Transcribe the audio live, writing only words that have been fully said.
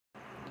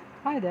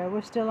Hi there,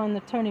 we're still on the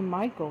Tony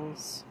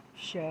Michaels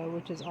show,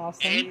 which is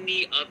awesome.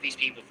 Any of these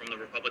people from the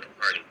Republican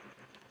Party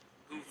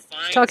who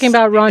find Talking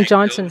about Ron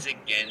Johnson. goes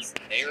against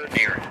their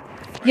narrative.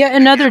 Yet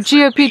another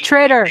GOP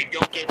traitor. They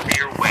don't get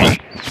their way.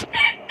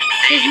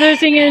 He's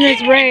losing in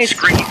his race.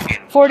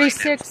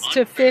 46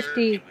 to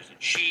 50. It was a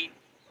cheat.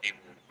 They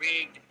were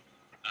rigged.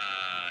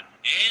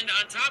 And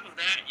on top of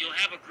that, you'll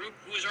have a group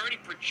who has already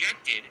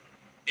projected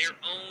their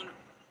own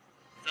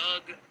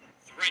thug,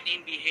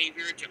 threatening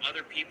behavior to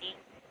other people.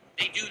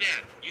 They do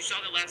that. You saw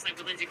that last night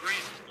with Lindsey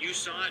Graham. You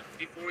saw it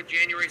before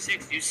January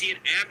 6th. You see it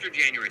after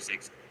January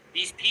 6th.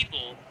 These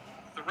people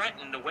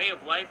threaten the way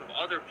of life of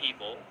other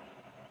people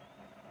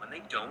when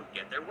they don't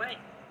get their way.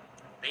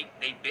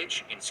 They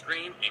bitch and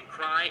scream and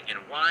cry and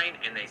whine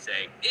and they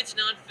say, it's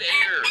not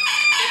fair.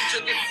 They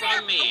took it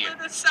from me.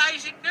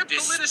 They're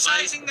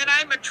politicizing that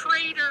I'm a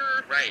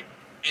traitor. Right.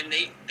 And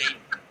they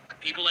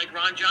people like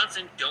Ron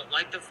Johnson don't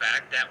like the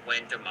fact that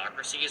when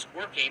democracy is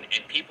working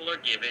and people are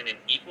given an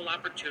equal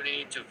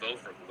opportunity to vote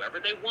for whoever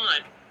they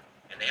want,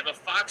 and they have a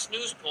Fox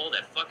News poll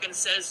that fucking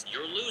says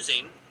you're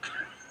losing,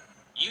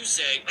 you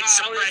say, it's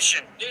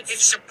suppression.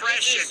 It's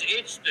suppression.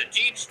 It's the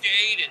deep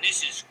state, and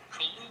this is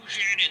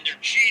collusion, and they're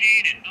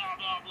cheating, and blah,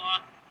 blah, blah.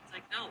 It's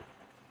like, no.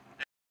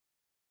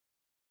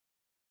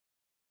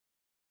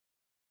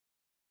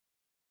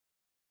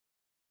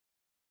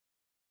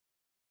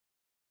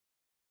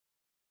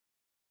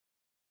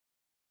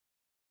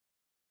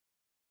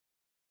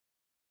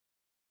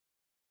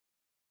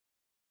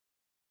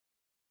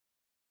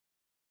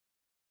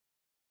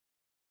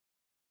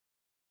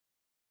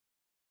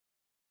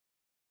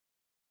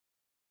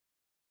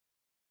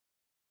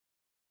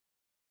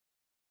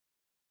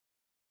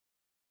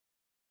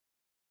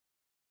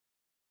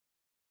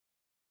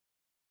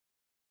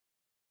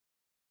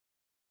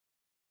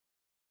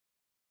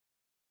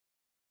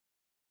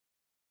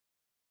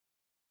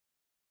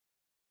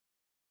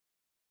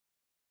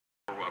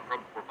 A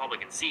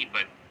Republican seat,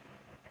 but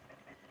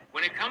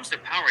when it comes to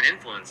power and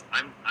influence,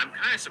 I'm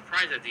kind of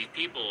surprised that these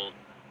people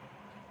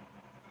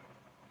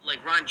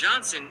like Ron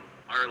Johnson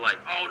are like,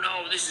 oh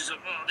no, this is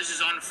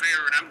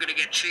unfair, and I'm gonna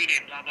get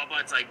cheated, blah blah blah.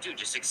 It's like, dude,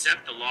 just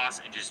accept the loss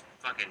and just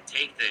fucking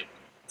take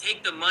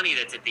the money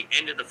that's at the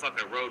end of the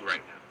fucking road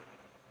right now,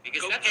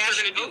 because that's what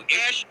they're gonna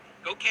do.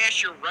 Go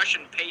cash your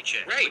Russian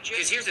paycheck. Right,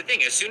 because here's the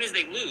thing: as soon as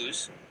they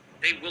lose,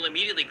 they will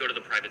immediately go to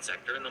the private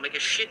sector and they'll make a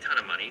shit ton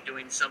of money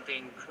doing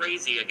something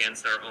crazy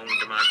against our own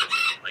democracy.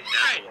 Like,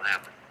 that's what will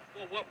happen.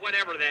 Well,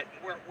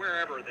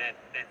 wherever that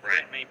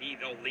threat may be,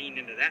 they'll lean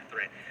into that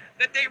threat.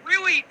 That they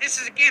really, this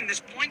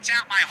points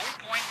out my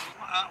whole point,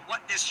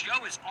 what this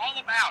show is all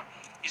about,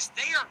 is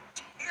they are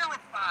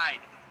terrified.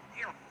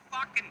 They are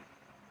fucking...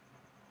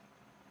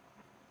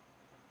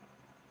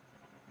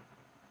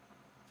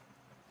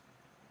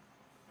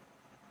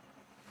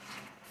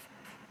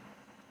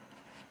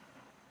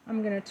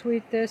 I'm going to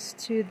tweet this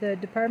to the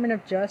Department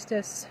of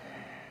Justice.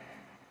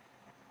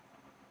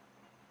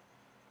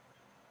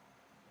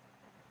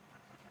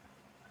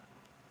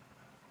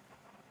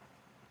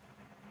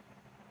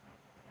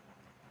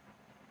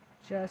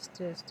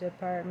 Justice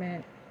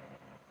Department.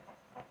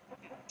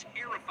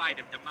 Terrified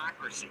of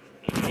democracy.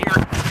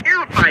 They're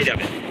terrified of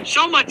it.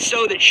 So much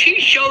so that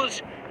she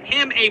shows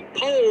him a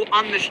poll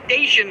on the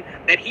station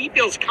that he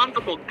feels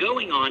comfortable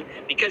going on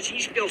because he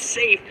feels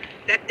safe,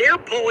 that their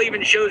poll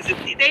even shows that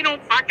they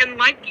don't fucking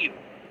like you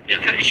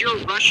because you're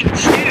a Russian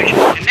stooge.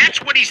 And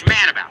that's what he's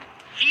mad about.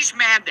 He's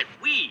mad that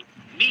we,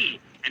 me,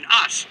 and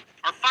us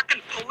are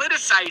fucking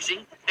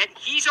politicizing that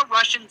he's a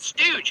Russian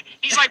stooge.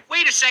 He's like,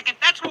 wait a second,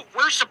 that's what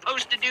we're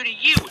supposed to do to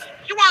you.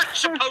 You aren't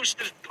supposed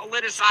to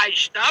politicize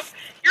stuff.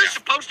 You're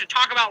supposed to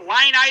talk about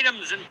line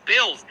items and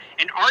bills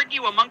and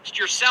argue amongst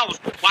yourselves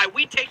why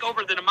we take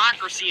over the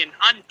democracy and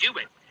undo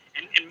it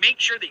and make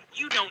sure that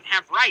you don't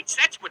have rights.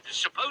 That's what is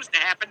supposed to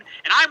happen.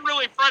 And I'm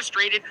really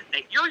frustrated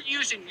that you're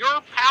using your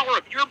power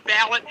of your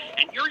ballot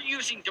and you're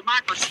using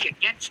democracy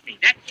against me.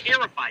 That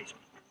terrifies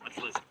me. Let's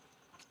listen.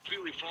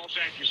 Completely false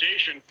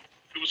accusation.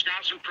 The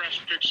Wisconsin press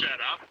picks that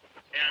up,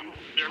 and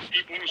there are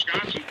people in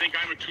Wisconsin think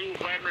I'm a tool of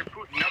Vladimir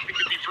Putin. Nothing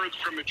could be further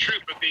from the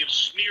truth, but they have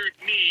smeared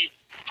me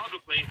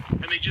publicly,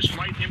 and they just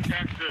might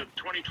impact the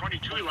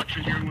 2022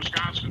 election here in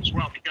Wisconsin as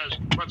well, because,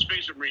 let's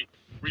face it, Maria,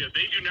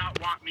 they do not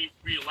want me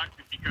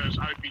reelected because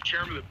I would be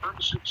chairman of the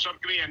Purpose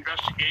Subcommittee on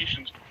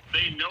Investigations.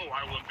 They know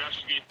I will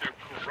investigate their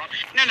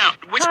corruption. No.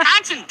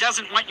 Wisconsin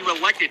doesn't want you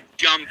elected,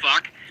 dumb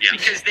fuck,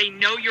 because they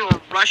know you're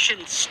a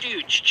Russian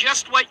stooge.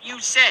 Just what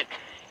you said.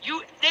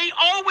 They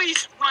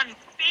always run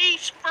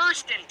face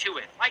first into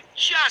it.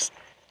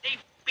 They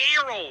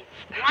barrel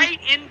right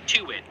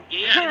into it.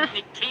 Yeah,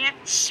 they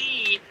can't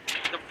see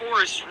the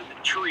forest for the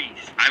trees.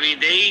 I mean,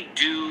 they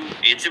do.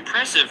 It's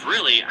impressive,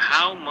 really,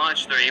 how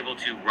much they're able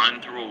to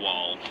run through a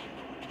wall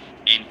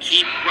and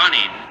keep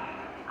running.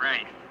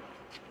 Right.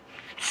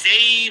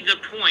 Say the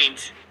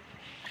point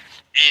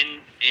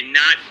and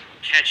not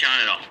catch on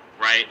at all.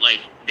 Right? Like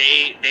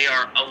they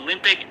are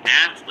Olympic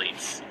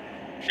athletes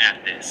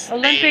at this.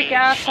 Olympic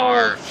assholes.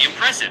 Are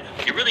impressive.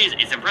 It really is.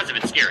 It's impressive.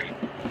 It's scary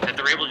that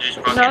they're able to just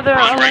No, they're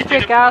run right Olympic through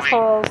the point.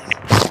 assholes.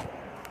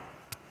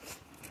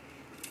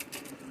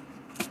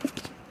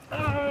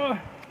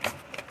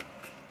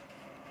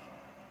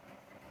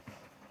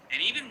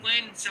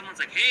 when someone's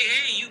like,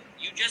 hey,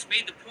 you just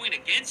made the point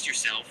against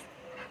yourself.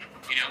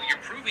 You know, you're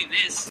proving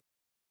this.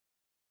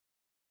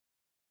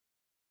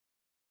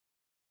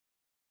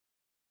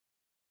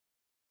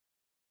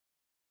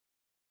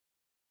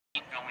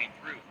 Keep going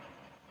through.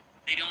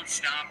 They don't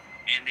stop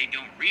and they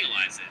don't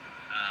realize it.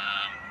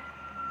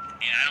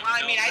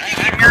 I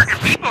think the American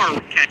people are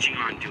catching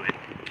on to it.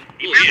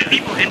 The American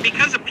people, and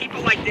because of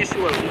people like this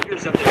who are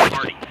leaders of their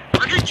party.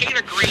 Marjorie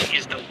Taylor Greene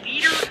is the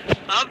leader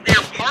of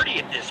their party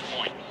at this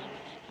point.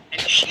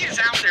 And she is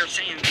out there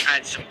saying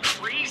some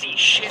crazy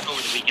shit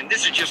over the weekend.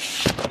 This is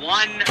just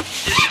one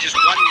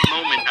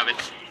moment of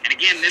it. And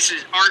again, this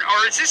is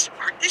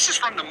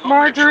from the moment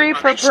Marjorie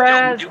for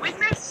still doing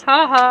this?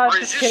 Haha, Or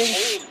is just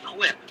this kidding. old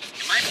clip?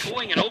 Am I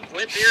pulling an old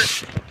clip here?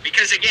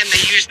 Because again, they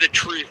use the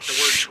word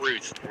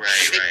truth.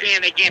 Right.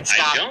 They can't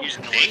stop I don't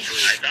using the word think.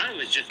 truth. I thought it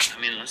was just.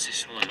 I mean, let's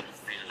just hold on.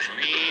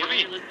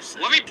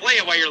 Let me play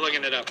it while you're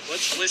looking it up.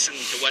 Let's listen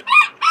to what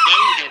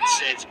Bonehead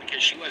says,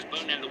 because she was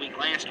Bonehead of the Week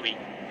last week.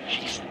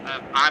 She's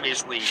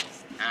obviously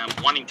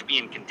wanting to be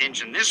in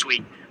contention this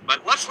week.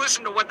 But let's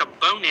listen to what the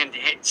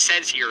Bonehead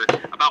says here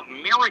about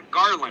Merrick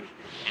Garland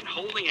and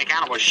holding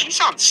accountable. She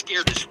sounds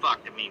scared as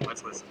fuck to me.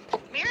 Let's listen.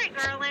 Merrick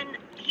Garland,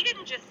 he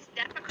didn't just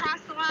step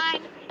across the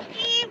line.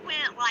 He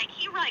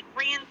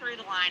ran through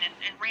the line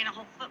and ran a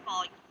whole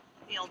football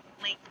field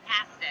length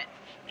past it.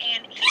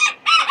 And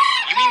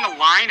You mean the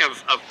line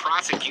of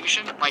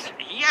prosecution? Like,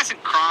 he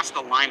hasn't crossed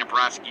the line of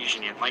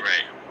prosecution yet. Like,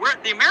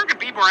 the American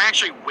people are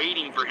actually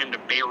waiting for him to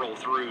barrel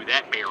through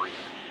that barrier.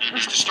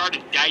 Just to start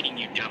indicting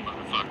you dumb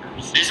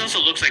motherfuckers. This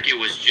also looks like it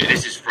was.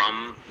 This is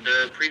from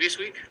the previous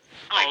week.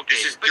 Oh, okay.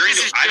 This is But during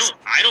this the. is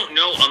I don't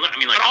know. I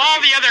mean, like. But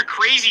all the other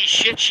crazy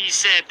shit she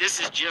said,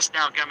 this is just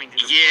now coming to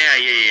the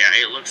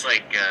Yeah. It looks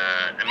like.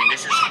 I mean,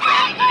 this is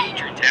from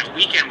that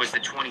weekend was the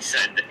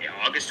 22nd,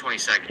 August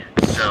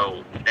 22nd.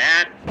 So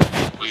that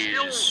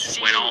is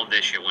when all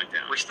this shit went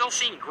down. We're still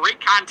seeing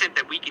great content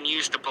that we can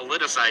use to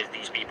politicize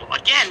these people.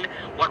 Again,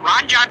 what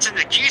Ron Johnson's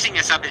accusing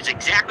us of is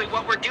exactly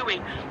what we're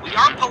doing. We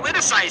are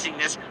politicizing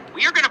this.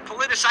 We are going to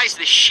politicize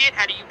the shit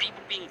out of you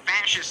people being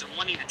fascists and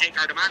wanting to take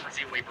our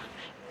democracy away from us.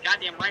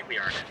 Goddamn right we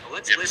are. So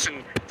let's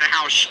listen to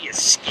how she is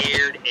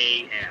scared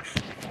AF.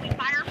 we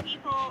fire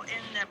people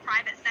in the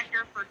private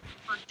sector for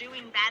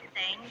doing bad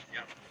things.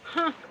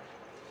 Yep.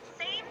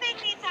 Same thing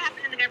needs to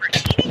happen in the government.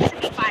 He needs to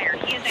be fired.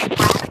 He is a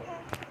radical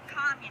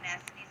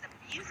communist. And he's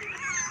abusing.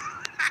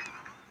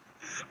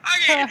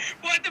 Okay,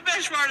 what the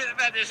best part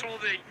about this whole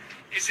thing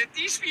is that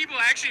these people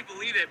actually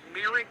believe that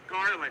Merrick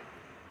Garland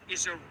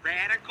is a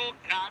radical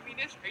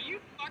communist? Are you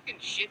fucking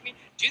shitting me?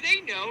 Do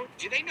they know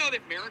that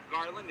Merrick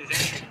Garland is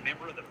actually a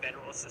member of the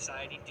Federalist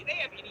Society? Do they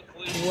have any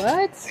clue?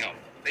 What? No,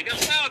 they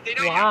don't. No, they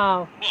don't.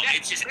 Wow. Well,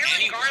 it's just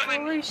Merrick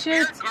Garland. Holy shit.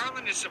 Merrick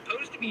Garland is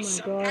supposed to be Oh my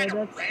some God, kind of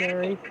that's radical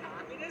scary.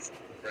 communist?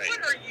 Right.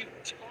 What are you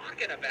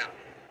talking about?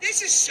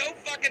 This is so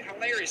fucking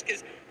hilarious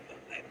because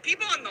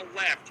people on the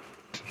left,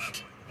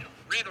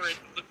 whether it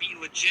be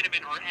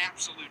legitimate or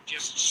absolute,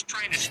 just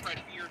trying to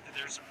spread fear to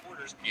their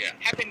supporters,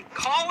 have been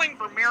calling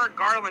for Merrick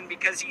Garland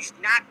because he's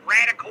not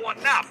radical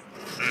enough.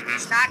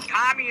 He's not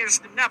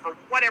communist enough, or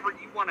whatever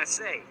you want to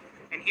say.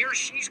 And here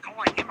she's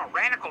calling him a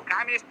radical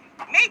communist.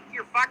 Make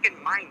your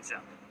fucking minds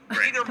up.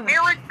 Right. Either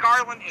Merrick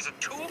Garland is a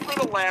tool for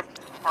the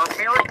left, or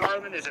Merrick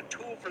Garland is a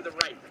tool for the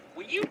right.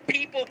 Will you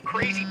people,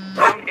 crazy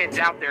boneheads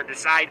out there,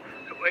 decide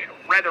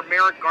whether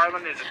Merrick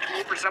Garland is a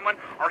tool for someone,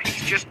 or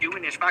he's just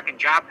doing his fucking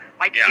job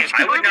like Yeah, he's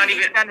I would not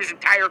even done his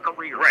entire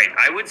career? Right.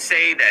 I would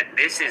say that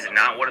this is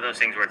not one of those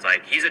things where it's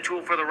like he's a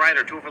tool for the right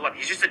or a tool for the left.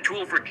 He's just a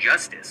tool for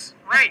justice.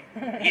 Right.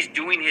 He's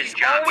doing his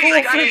job. Always He's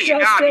like, done his hey,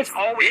 job. He's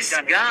always this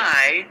done his job.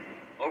 guy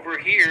over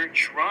here,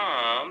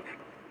 Trump,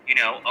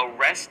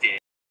 arrested.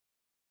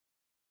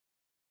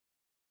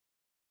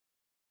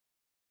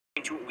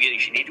 We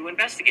should need to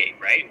investigate,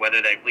 right?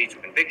 Whether that leads to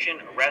conviction,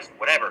 arrest,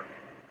 whatever.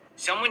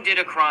 Someone did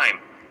a crime.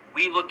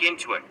 We look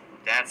into it.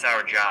 That's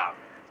our job.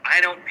 I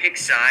don't pick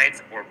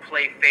sides or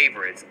play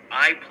favorites.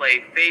 I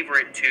play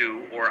favorite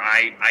to, or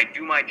I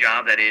do my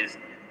job, that is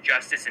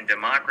justice and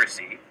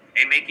democracy,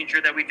 and making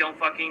sure that we don't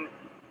fucking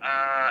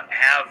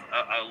have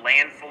a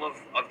land full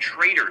of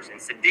traitors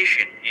and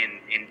sedition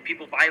and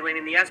people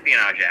violating the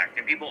Espionage Act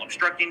and people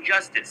obstructing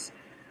justice,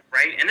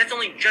 right? And that's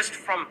only just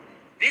from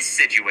this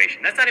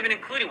situation. That's not even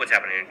including what's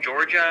happening in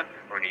Georgia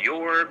or New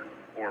York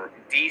or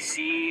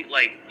D.C.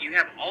 Like, you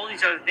have all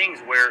these other things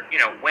where,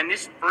 when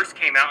this first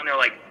came out and they're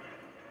like,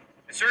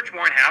 the search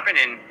warrant happened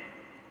and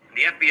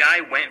the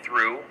FBI went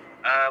through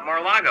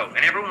Mar-a-Lago,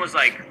 and everyone was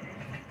like,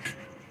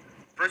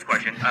 first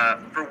question,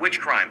 for which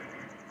crime,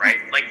 right?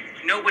 Like,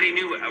 nobody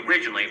knew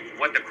originally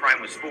what the crime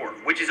was for,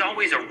 which is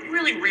always a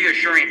really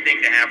reassuring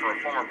thing to have for a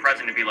former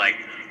president to be like,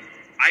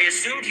 I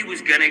assumed this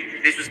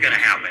was gonna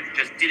happen,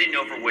 just didn't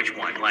know for which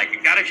one.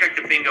 Like, gotta check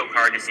the bingo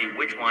card to see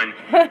which one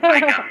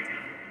I got.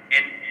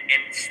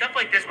 And stuff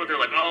like this where they're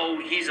like,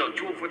 oh, he's a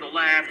tool for the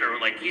left, or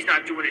like he's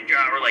not doing a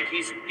job, or like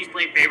he's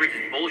playing favorites,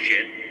 is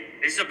bullshit.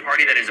 This is a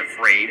party that is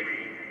afraid,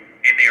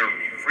 and they are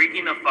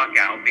freaking the fuck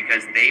out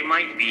because they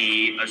might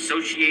be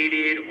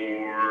associated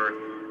or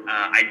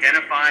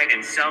identified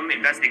in some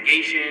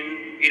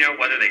investigation, you know,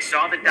 whether they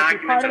saw the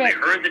documents or they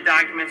heard the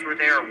documents were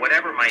there or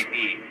whatever it might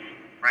be,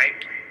 right?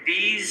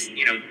 These,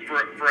 you know,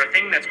 for a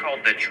thing that's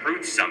called the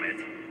Truth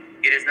Summit,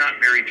 it is not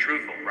very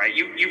truthful, right?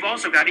 You've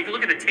also got, if you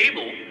look at the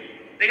table,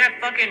 they got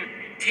fucking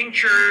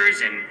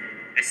tinctures and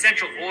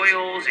essential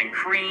oils and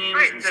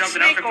creams and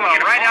something else. Oil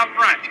right out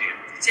front.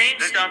 Same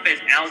stuff as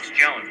Alex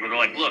Jones, where they're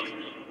like, look,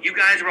 you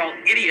guys are all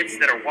idiots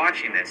that are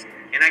watching this,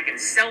 and I can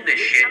sell this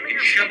shit and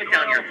shove it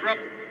down your throat,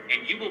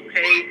 and you will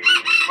pay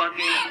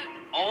fucking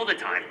all the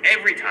time,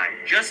 every time,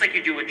 just like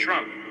you do with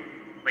Trump.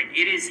 Like,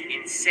 it is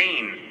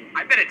insane.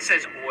 I bet it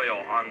says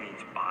oil on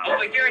these bottles.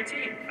 Oh, I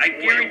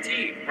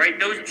guarantee, right?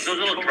 Those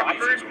little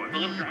droppers, or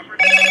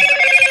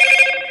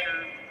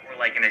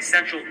like an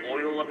essential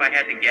oil, if I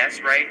had to guess,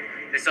 right?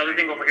 This other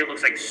thing over here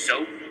looks like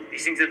soap.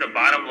 These things at the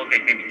bottom look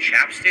like maybe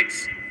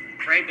chapsticks,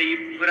 right? That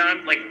you put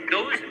on, like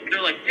those.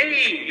 They're like,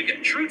 hey, you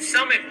get Truth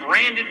Summit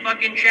branded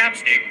fucking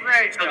chapstick,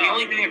 right? So the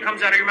only thing that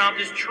comes out of your mouth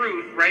is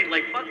truth, right?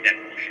 Like, fuck that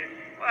bullshit.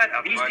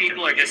 These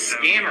people are just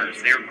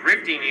scammers. They're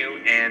grifting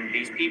you, and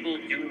these people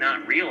do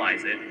not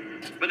realize it.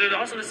 But they're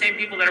also the same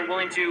people that are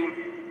willing to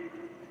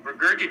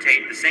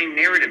regurgitate the same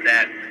narrative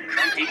that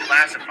Trump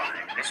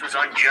declassified. This was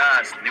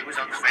unjust, and it was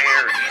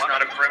unfair, and he's not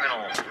a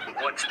criminal.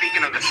 Well,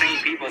 speaking of the same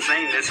people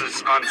saying this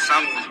is on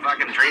some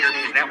fucking Trader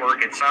News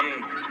Network at some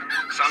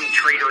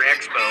Trader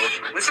Expo,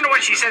 listen to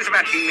what she says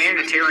about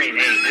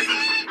humanitarian aid.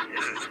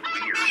 This is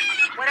weird.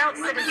 What else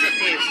does it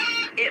do?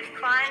 It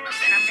funds,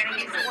 and I'm going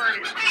to use the word,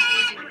 it's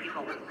confusing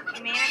people,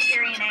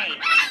 humanitarian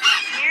aid.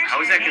 How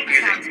is that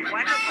confusing? Sounds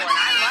wonderful, and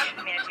I love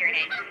humanitarian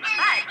aid.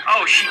 But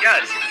oh, she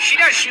does. She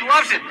does. She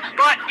loves it.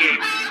 But, Gabe,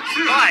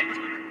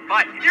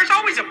 but, there's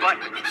always a but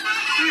with it.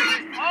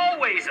 There's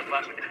always a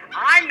but with it.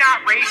 I'm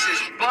not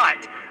racist,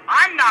 but.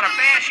 I'm not a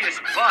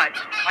fascist, but.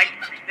 Like,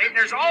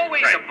 there's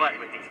always a but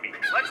with these people.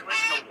 Let's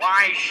listen to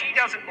why she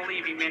doesn't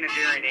believe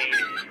humanitarian aid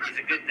is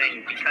a good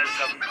thing because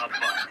of a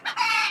but.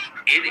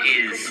 It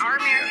is. Our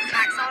American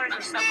tax dollars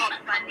are so-called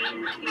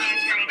funding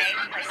humanitarian aid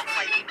in places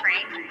like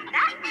Ukraine.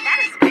 That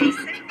is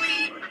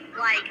basically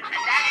like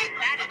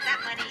that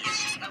money is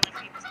just going to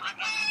people's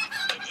pockets.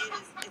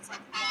 It's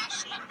like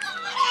washing.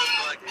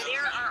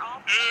 There are all.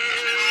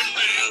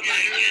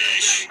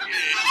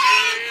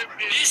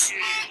 This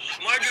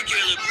Marjorie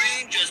Taylor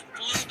Greene just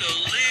blew the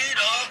lid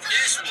off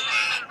this one.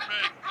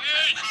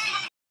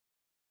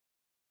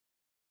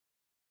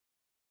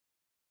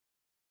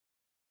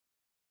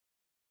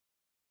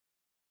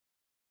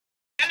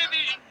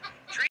 Television.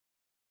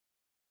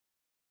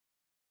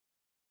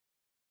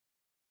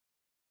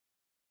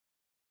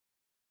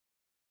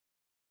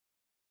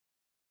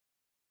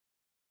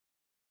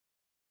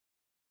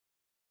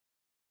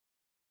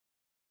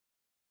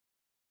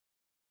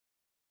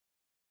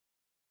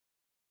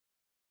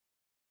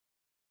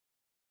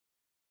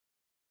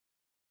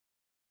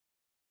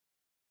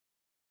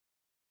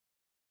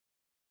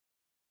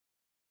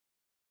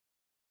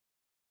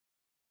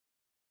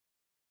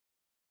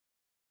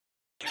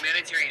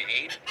 Humanitarian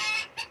aid.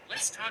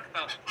 Let's talk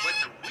about what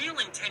the real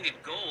intended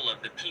goal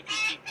of the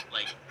PPP,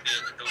 like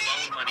the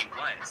loan money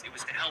was. It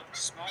was to help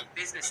small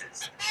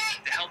businesses,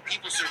 to help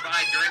people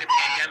survive during a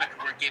pandemic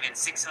who were given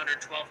 $600,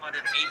 $1,200,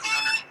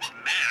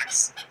 $1,800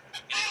 max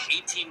in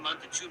an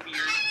 18-month to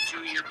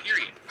two-year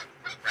period,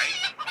 right?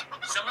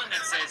 Someone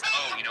that says,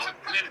 oh, you know,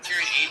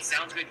 humanitarian aid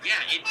sounds good. Yeah,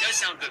 it does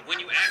sound good when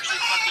you actually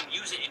fucking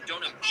use it and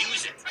don't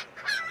abuse it.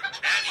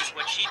 That is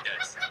what she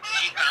does.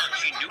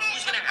 She knew what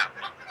was going to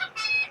happen.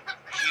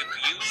 She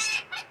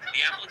abused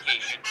the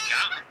application,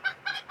 got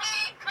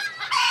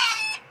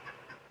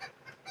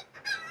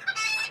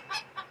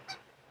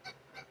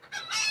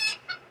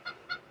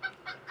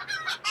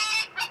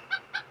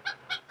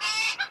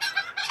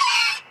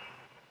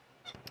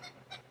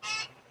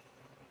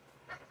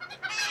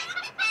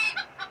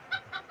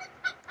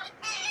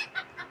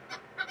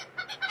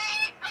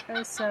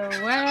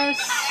SOS.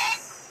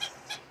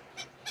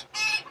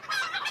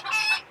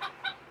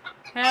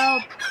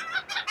 Help.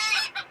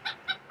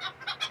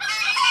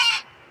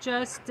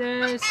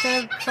 Justice,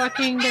 the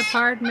fucking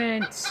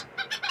department.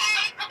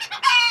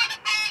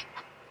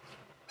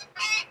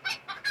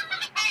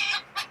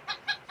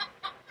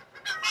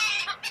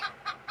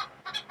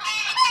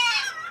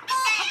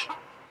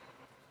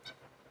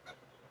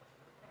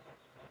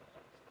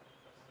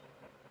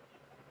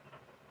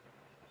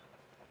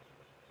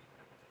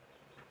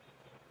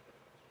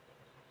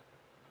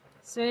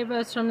 Save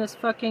us from this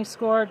fucking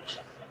scourge.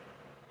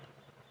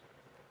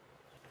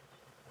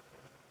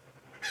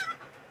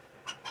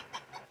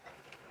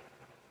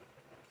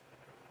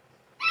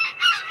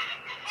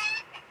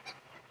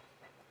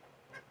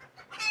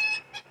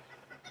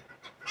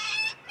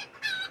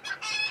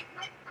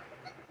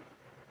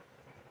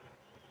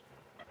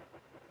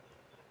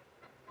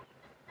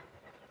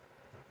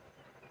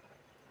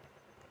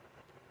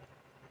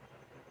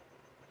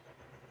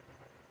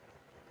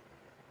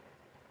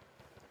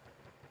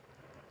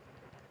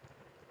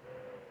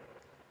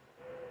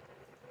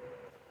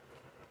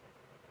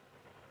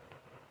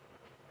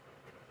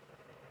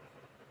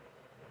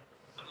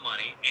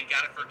 money and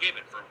got it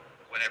forgiven for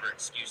whatever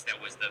excuse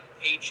that was, the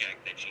paycheck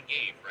that she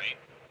gave, right?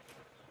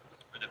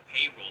 Or the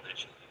payroll that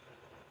she gave.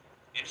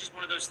 And it's just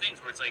one of those things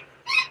where it's like,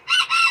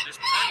 this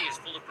party is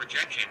full of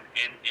projection,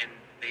 and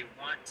they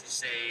want to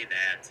say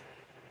that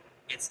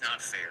it's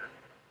not fair,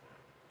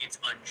 it's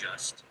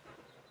unjust,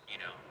 you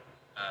know.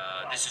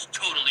 This is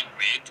totally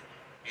rigged.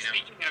 You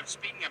know?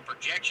 Speaking of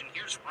projection,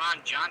 here's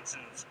Ron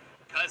Johnson's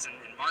cousin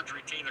and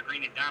Marjorie Taylor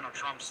Greene and Donald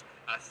Trump's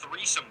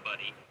threesome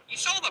buddy. You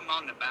saw them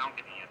on the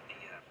balcony at the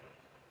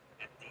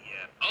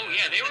oh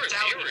yeah, they were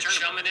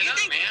chumming it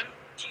up, man.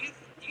 Do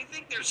you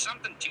think there's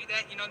something to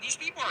that? You know, these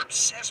people are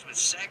obsessed with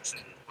sex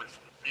and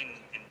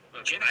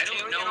Look, I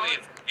don't know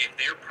if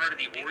they're part of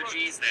the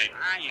orgies that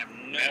I have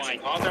no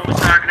idea. Walter was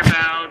talking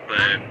about,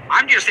 but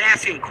I'm just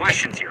asking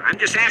questions here. I'm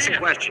just asking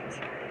questions.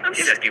 I'm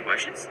just asking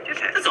questions.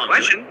 Just asking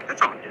questions.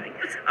 That's all I'm doing.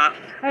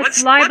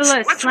 That's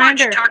libelous, let's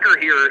slander. watch Tucker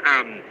here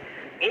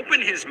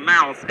open his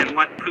mouth and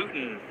let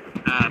Putin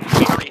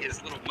bury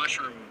his little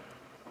mushroom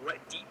right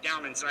deep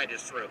down inside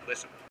his throat.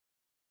 Listen.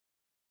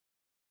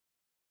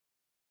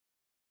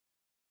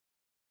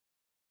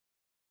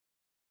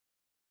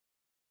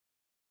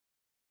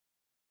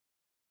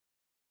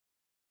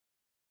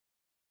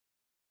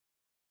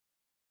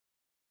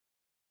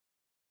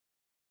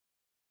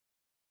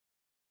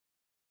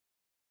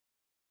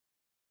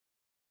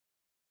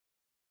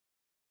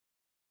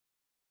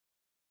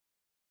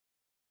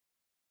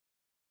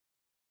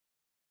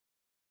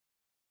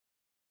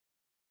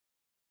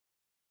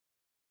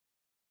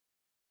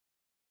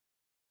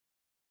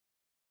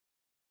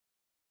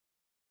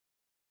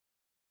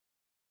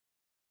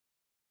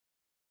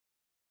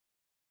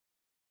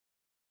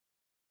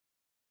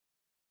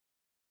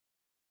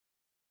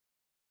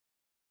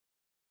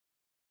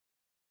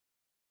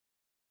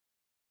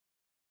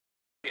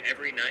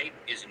 every night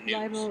is news.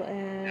 Libel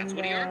and That's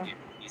what he argued.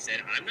 He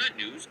said, I'm not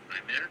news,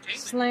 I'm entertainment.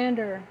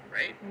 slander.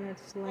 Right? And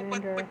it's Well,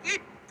 slander. but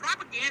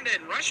propaganda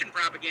and Russian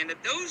propaganda,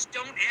 those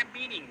don't have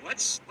meaning.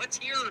 Let's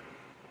hear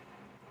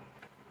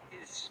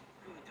his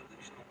really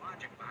delusional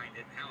logic behind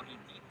it and how he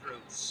deep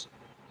throats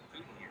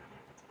Putin here.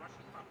 It's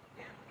Russian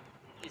propaganda.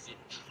 Is it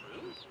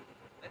true?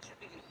 That should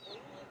be the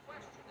only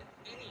question that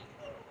any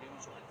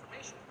news or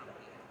information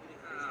company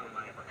has. Oh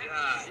my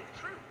God! Is it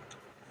true?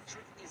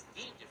 Truth is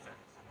the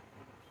defense.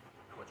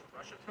 No, it's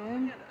Russian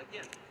propaganda.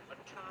 Again, a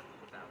term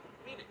without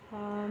meaning.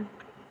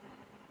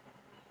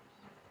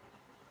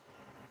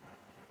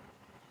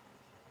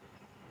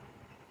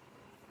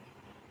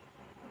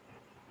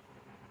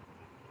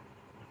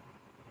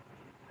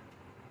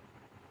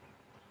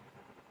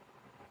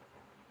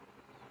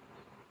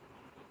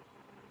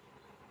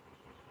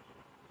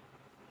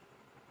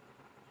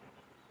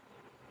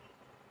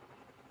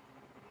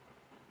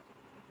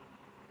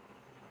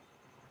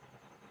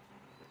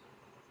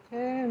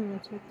 Okay, I'm gonna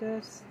take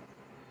this.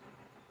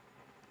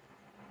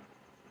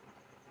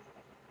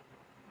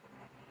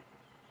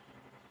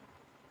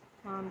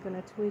 I'm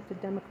gonna tweet the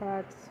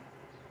Democrats.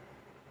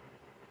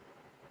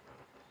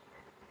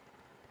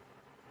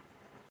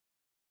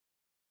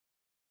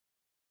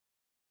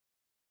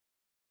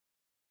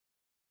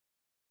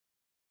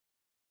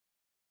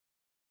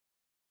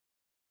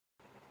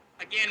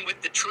 Again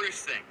with the truth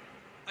thing.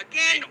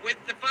 Again with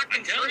the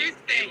fucking truth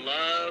thing.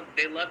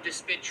 They love to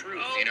spit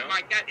truth, Oh you know?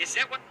 my God! Is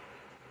that what?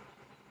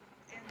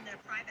 In the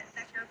private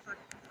sector for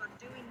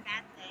doing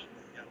bad things.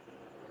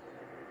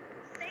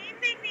 Same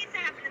thing needs to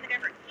happen in the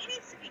government. He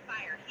needs to be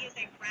fired. He is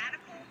a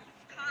radical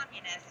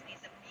communist. And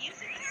he's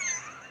abusing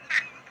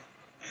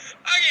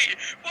Okay,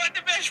 what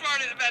the best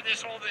part is about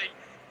this whole thing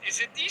is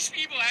that these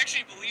people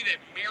actually believe that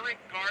Merrick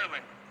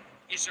Garland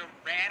is a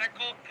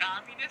radical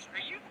communist.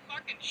 Are you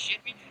fucking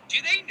shitting me? Do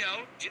they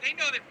know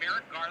that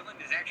Merrick Garland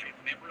is actually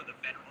a member of the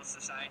Federalist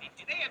Society?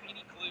 Do they have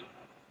any clue?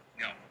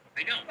 No,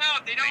 they don't. No,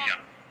 they don't. They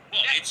don't.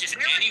 Well, it's just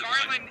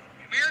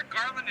Merrick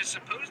Garland is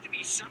supposed to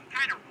be some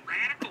kind of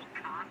radical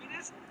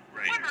communist?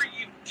 Right. What are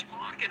you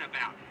talking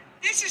about?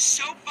 This is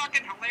so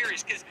fucking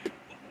hilarious because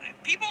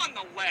people on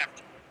the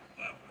left,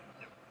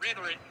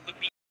 rather it would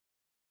be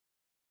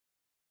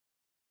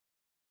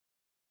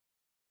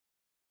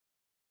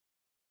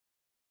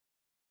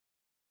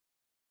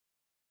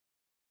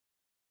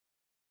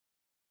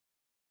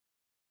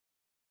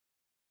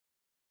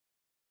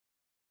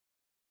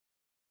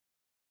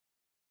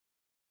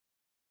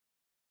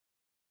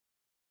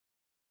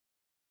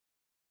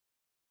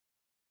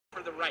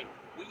for the right.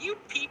 Will you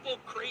people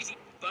crazy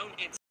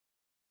boneheads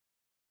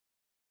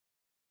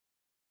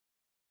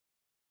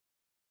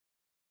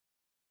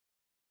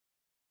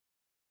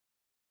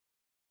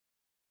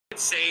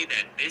say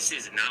that this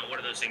is not one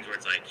of those things where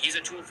it's like he's a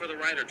tool for the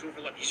right or a tool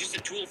for the left. He's just a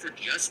tool for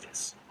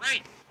justice.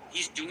 right?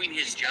 He's doing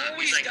his job.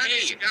 Always He's like, done hey,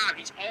 his job.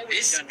 He's always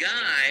this done his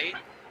guy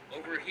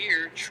over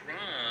here,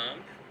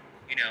 Trump,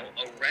 you know,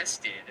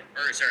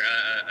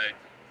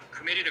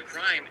 committed a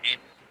crime and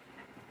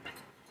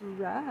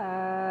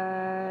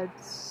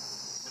Rats.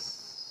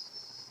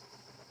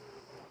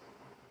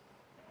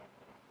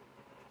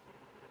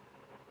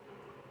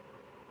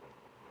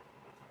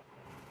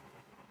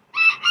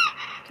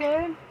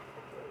 Okay.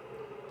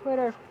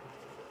 Twitter.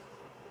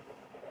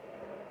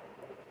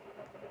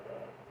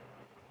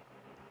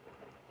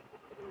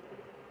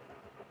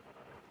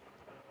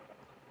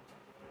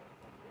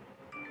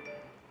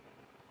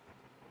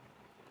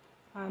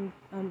 I'm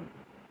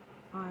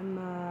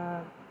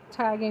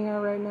tagging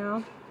her right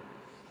now.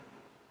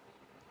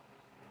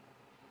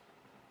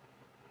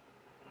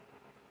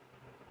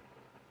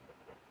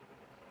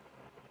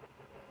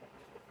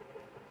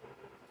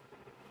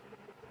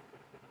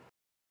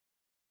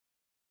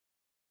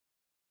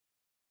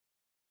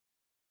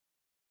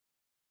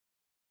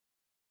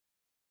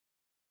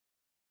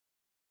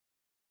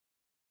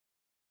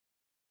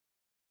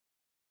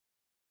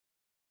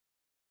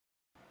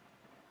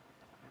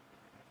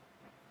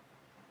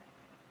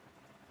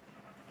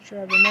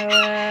 Trevor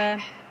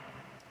Noah.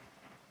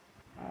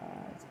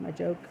 It's my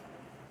joke.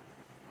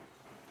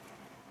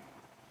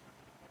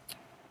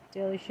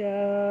 Daily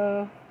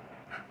Show.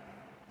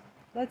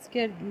 Let's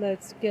get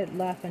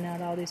laughing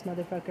at all these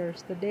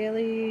motherfuckers. The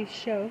Daily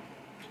Show.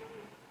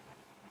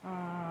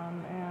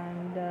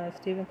 And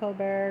Stephen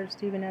Colbert.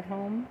 Stephen at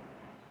home.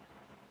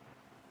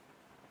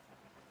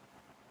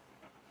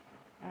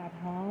 At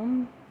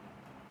home.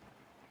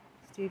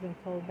 Stephen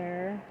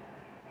Colbert.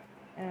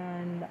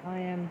 And I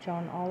am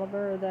John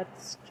Oliver.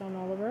 That's John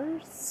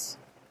Oliver's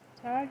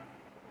tag.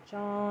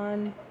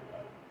 John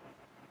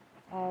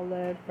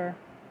Oliver.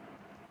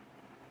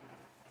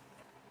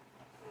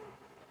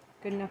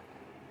 Good enough.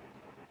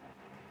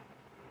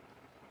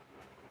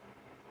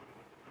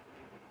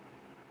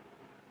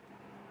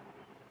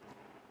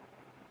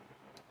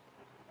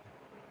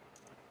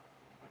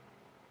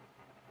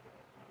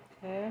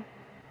 Okay.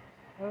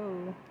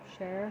 Oh,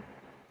 share.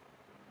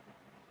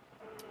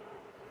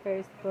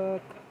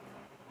 Facebook.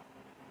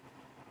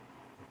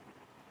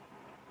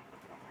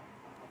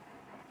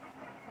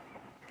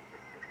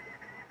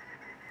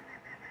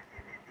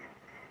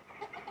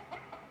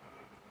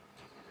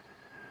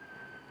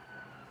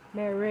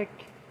 Merrick.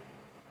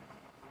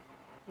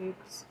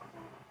 Oops.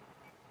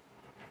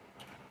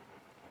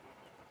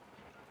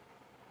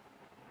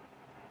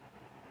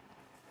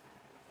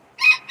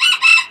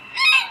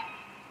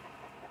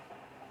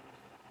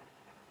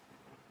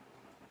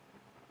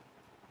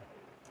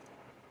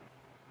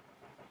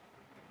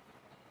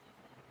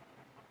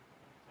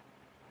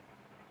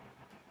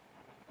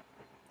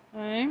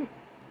 Alright.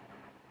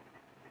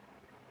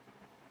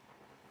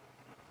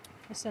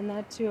 I send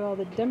that to all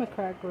the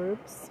Democrat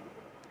groups.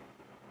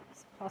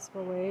 It's a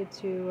possible way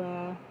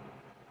to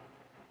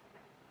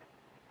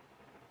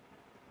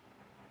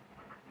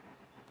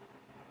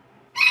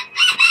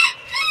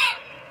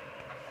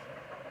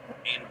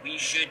and we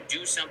should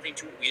do something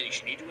to, we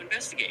should need to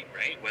investigate,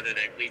 right? Whether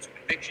that leads to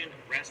conviction,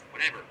 arrest,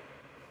 whatever.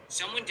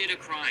 Someone did a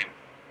crime.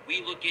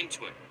 We look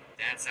into it.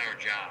 That's our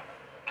job.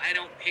 I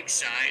don't pick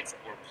sides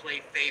or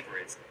play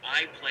favorites.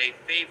 I play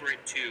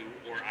favorite to,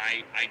 or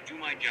I do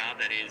my job,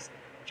 that is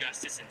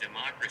justice and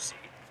democracy,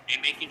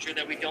 and making sure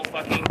that we don't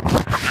fucking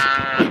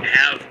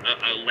have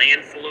a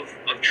land full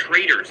of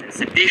traitors and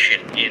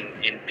sedition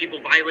and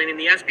people violating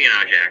the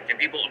Espionage Act and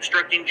people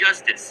obstructing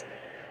justice,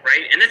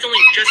 right? And that's only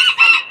just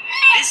from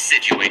this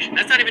situation.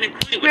 That's not even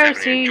including what's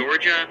happening in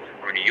Georgia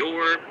or New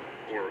York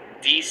or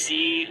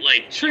DC,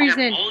 like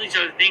treason. All these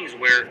other things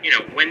where, you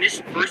know, when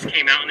this first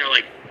came out and they're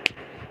like,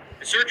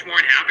 the search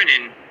warrant happened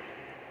and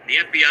the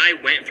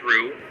FBI went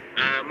through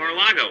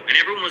Mar-a-Lago, and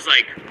everyone was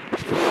like,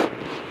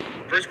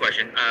 first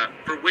question,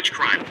 for which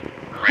crime,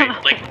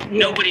 right? Like, Yeah.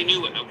 Nobody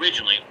knew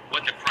originally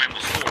what the crime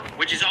was for,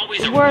 which is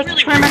always The a worst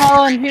really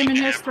criminal weird in human thing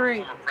to have history.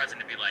 for a former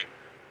president to be like,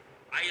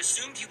 I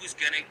assumed he was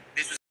gonna,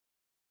 this was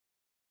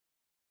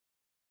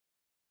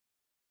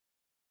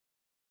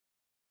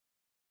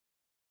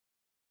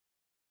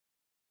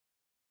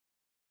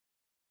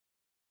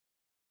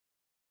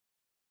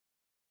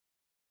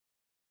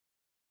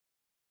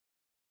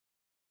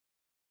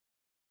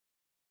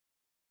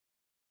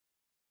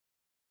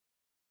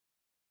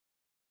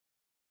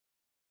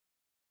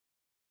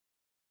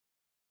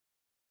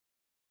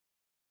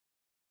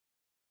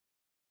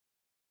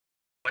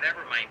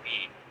whatever it might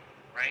be,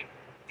 right?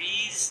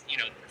 These, you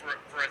know,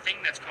 for a thing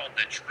that's called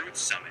the Truth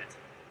Summit,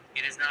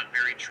 it is not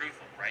very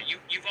truthful, right?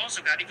 You've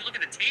also got, if you look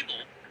at the table,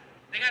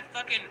 they got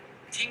fucking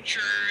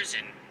tinctures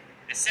and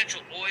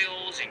essential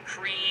oils and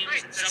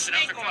creams and something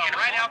else.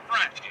 Right out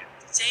front.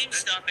 Same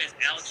stuff as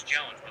Alex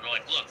Jones, where they're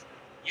like, look,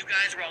 you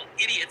guys are all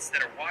idiots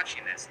that are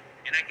watching this,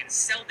 and I can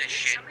sell this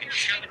shit and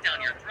shove it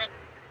down your throat,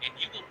 and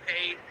you will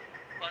pay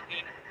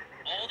fucking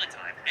all the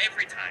time,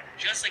 every time,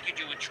 just like you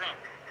do with Trump.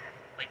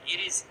 Like,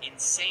 it is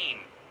insane.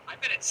 I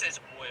bet it says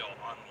oil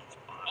on these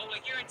bottles. Oh, I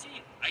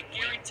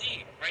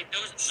guarantee, right?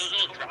 Those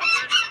little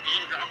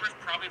droppers,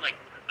 probably like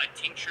a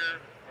tincture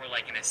or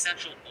like an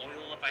essential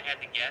oil, if I had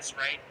to guess,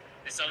 right?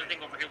 This other thing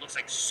over here looks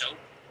like soap.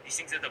 These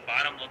things at the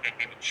bottom look like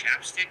maybe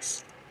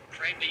chapsticks,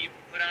 right? That you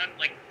put on,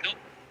 like, nope.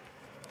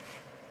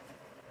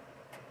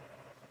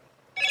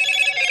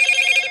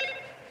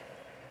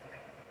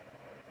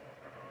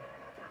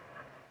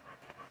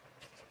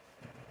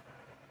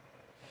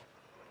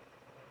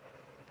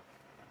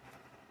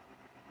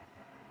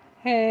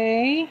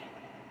 Hey,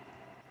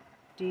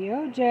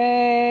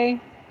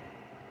 DOJ,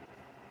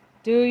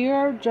 do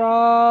your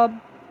job.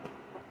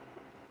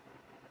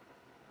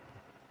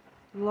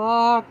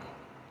 Lock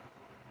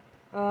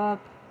up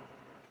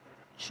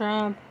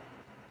Trump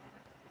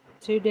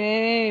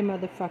Today,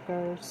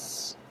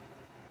 motherfuckers.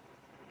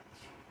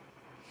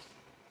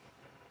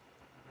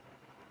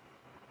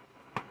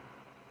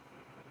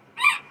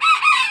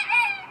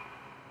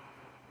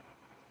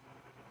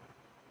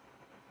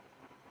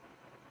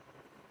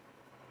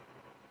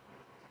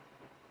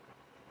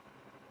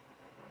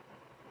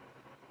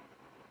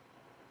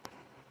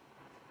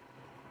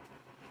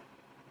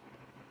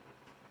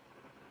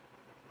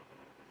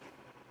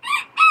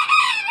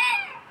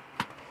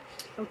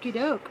 Okie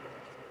doke.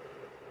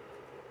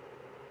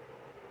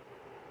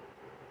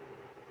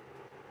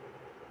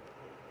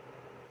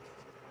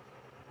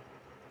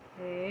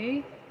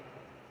 Okay.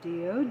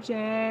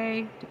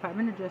 DOJ,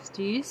 Department of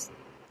Justice,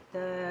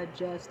 the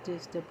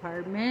Justice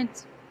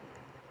Department.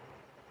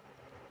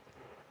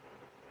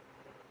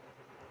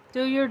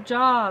 Do your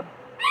job.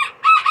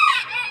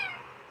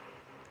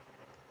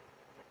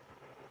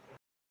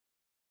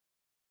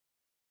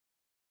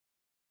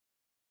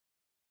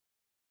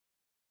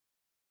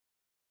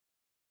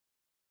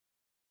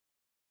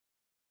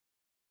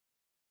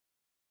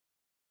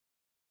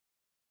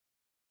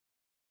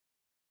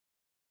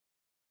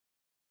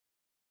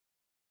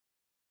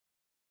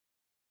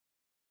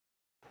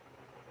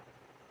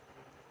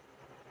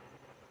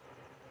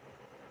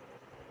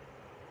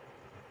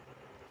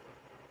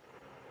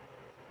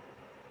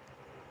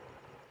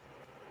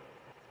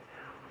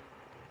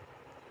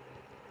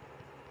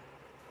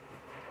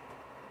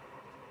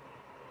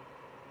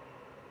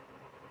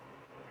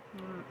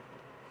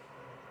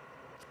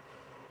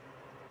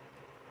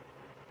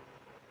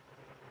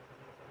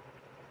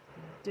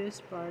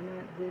 Disbar,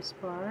 not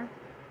disbar.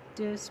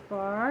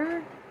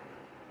 Disbar.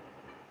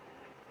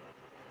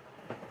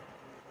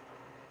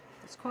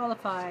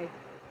 Disqualify.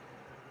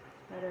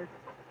 Better.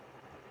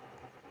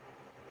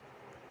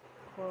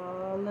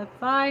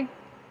 Qualify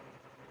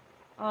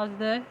all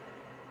the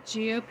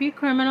GOP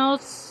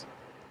criminals.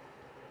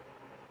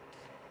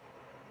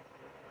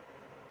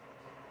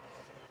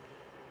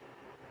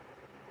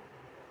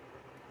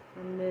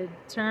 For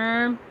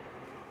midterm.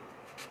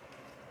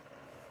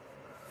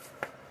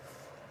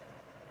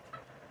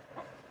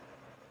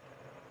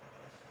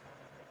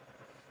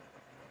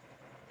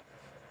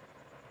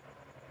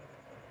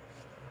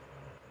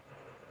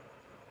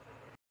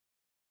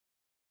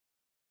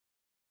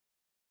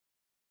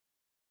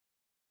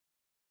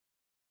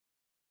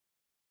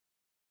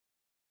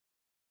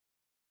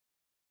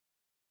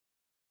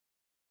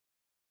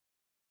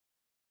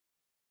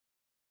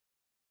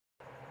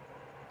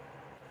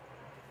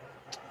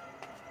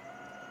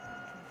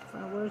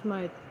 Where's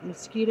my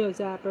mosquito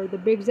zapper? The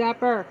big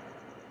zapper.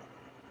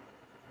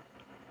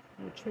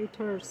 The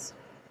traitors.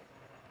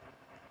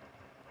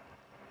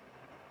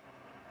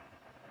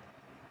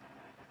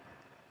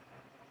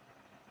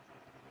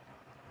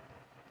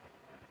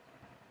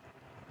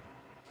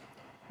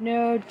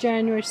 No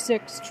January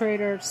 6th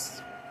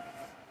traitors.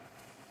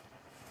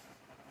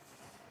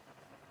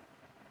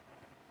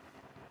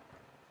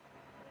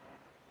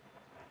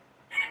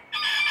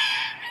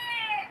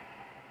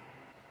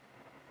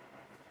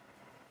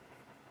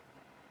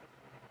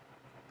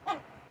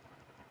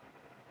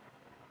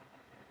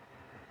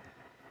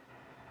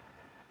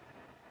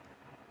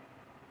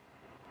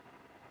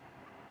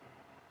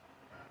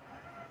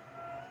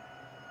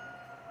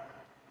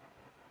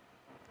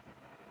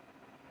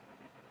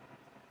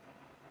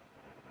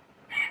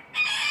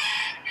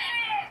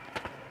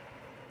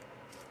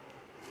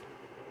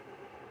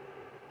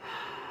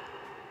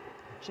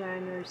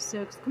 January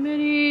 6th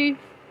committee.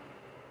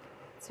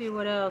 Let's see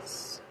what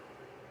else.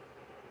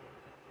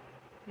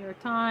 New York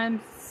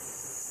Times,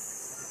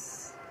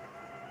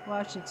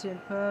 Washington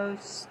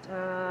Post,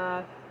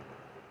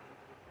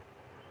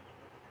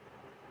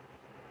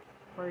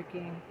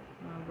 working,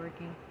 not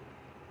working.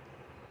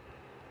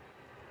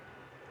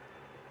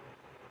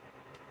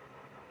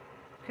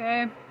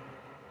 Okay.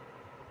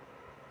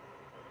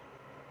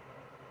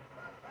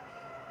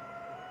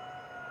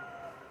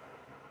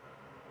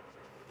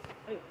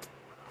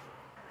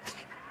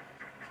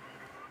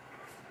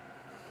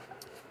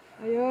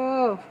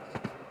 Ayo.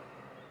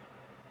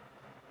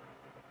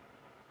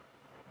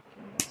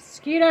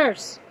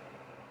 Skeeters.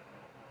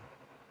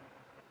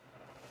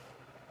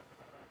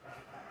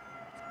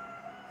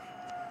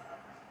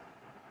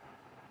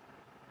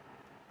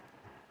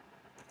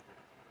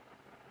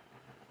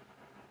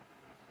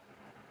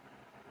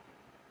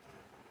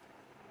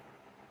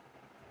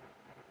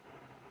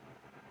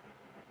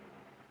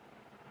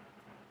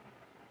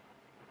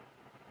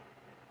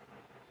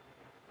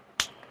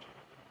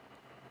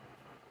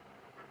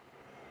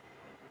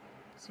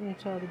 See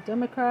all the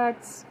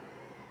Democrats.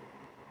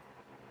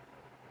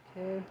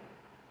 Okay.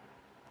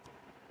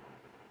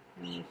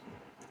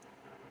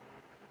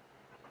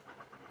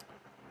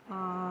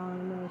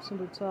 No,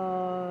 simple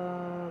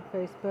talk,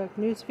 Facebook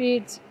news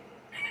feeds.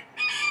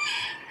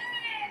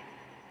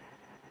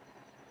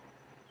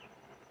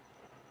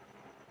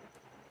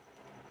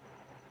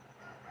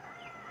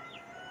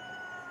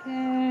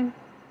 Okay.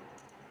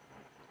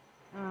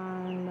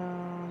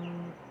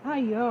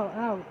 And yo,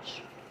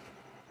 ouch.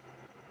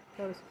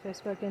 That was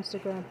Facebook,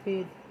 Instagram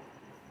feed.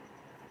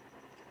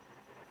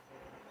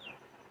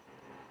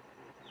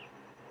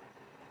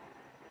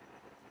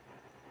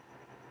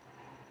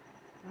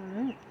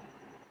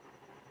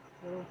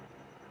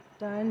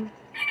 Done.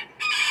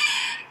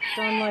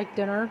 Done like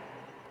dinner.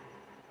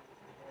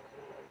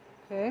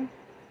 Okay.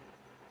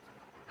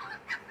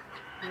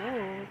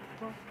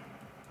 Whoa.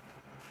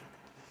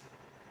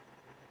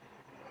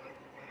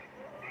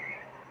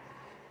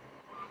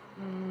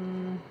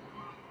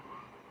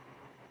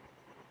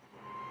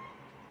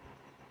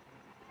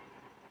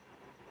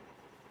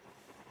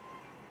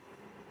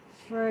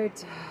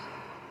 Right.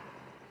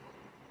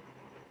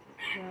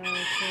 Yeah, I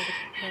saw the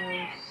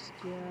post.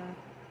 Yeah,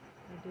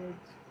 I did.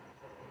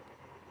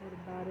 What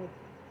about it?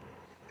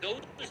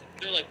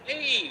 They're like,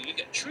 hey, you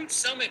got Truth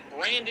Summit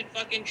branded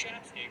fucking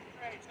chapstick.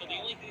 Right. So the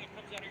only thing that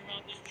comes out of your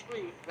mouth is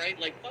truth, right?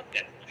 Like, fuck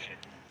that bullshit.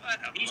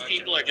 These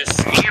people are just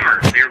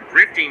scammers. They're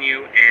grifting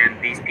you,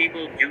 and these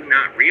people do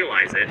not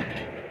realize it.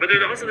 But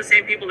they're also the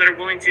same people that are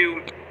willing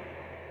to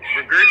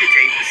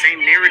regurgitate the same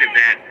narrative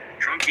that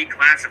Trump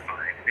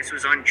declassified. This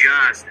was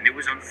unjust, and it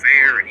was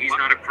unfair, and he's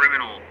not a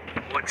criminal.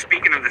 What?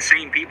 Speaking of the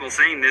same people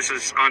saying this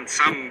is on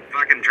some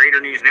fucking Trader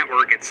News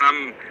Network at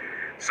some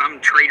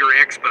Trader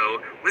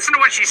Expo. Listen to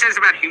what she says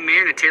about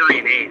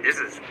humanitarian aid. This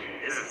is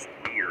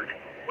weird.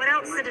 What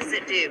else does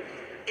it do?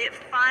 It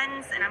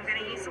funds, and I'm going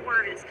to use the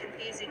word, it's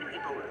confusing to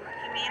people,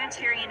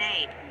 humanitarian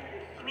aid.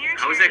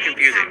 How is that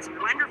confusing? Sounds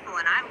wonderful,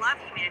 and I love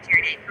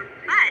humanitarian aid. But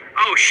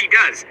Oh, she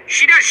does.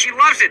 She does. She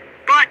loves it.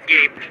 But,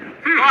 Gabe,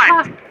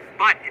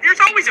 but there's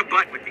always a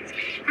but with these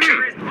people.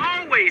 There is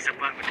always a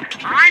but with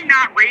them. I'm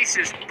not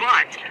racist,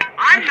 but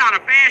I'm not a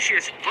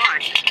fascist,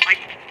 but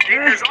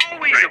there's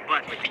always a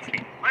but with these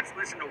people. Let's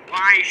listen to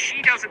why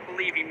she doesn't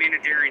believe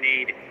humanitarian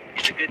aid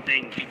is a good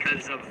thing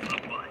because of a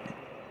but.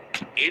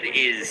 It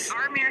is.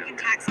 our American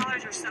tax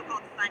dollars are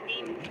so-called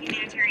funding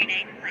humanitarian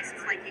aid in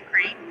places like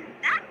Ukraine.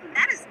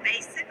 That is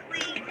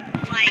basically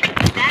like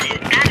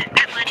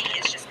that money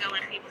is just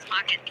going in people's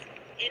pockets.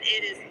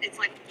 It's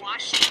like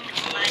washing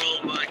money.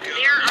 Oh my God.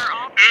 There are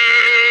all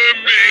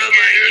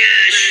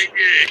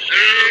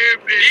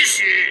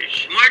This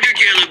Marjorie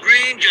Taylor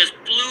Greene just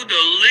blew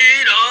the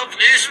lid off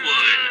this one.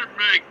 Oh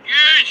my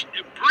gosh,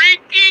 the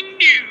breaking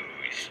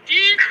news.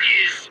 This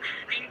is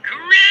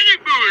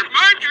incredible.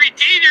 Marjorie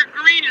Taylor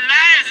Greene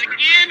lies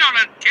again on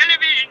a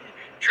television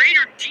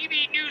Trader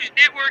TV News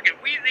Network, and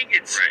we think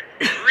it's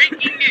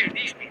breaking news.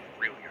 These people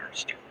really are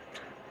stupid.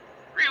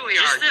 Really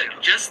are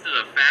stupid. Just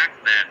the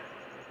fact that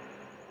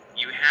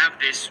you have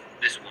this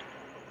woman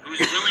who's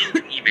willing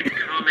to even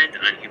comment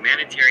on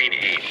humanitarian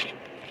aid,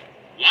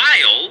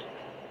 while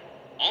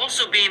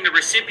also being the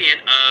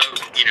recipient of,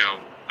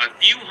 a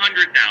few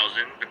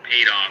 100,000 that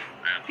paid off.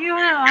 If you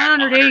had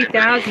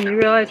 180,000, you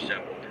realize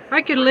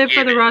I could live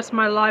for the rest of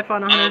my life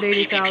on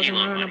 180,000.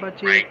 I don't know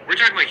about you. Right? We're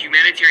talking about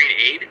humanitarian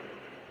aid.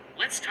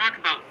 Let's talk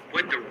about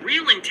what the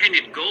real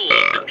intended goal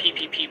of the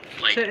PPP,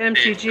 To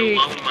MTG. the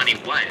loan money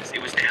was.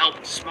 It was to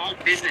help small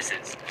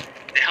businesses,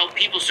 to help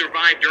people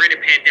survive during a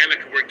pandemic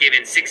who were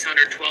given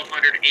 $600,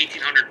 $1,200,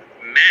 $1,800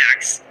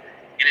 max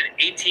in an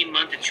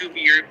 18-month to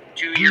two-year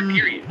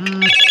period.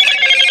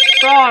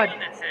 Fraud.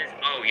 That says,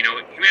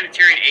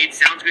 humanitarian aid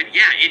sounds good.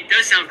 Yeah, it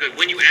does sound good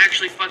when you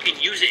actually fucking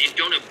use it and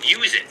don't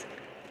abuse it.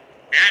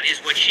 That is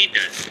what she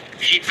does.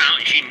 She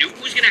knew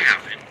what was going to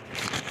happen.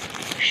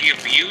 She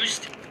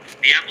abused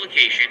the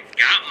application,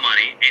 got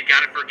money, and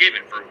got it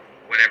forgiven for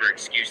whatever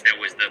excuse that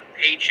was the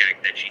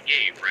paycheck that she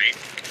gave, right?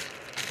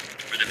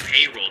 Or the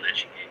payroll that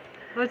she gave.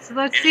 Let's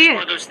And see it's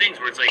one of it. those things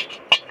where it's like,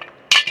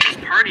 this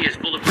party is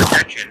full of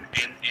protection,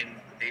 and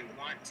they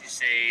want to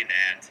say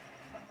that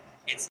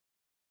it's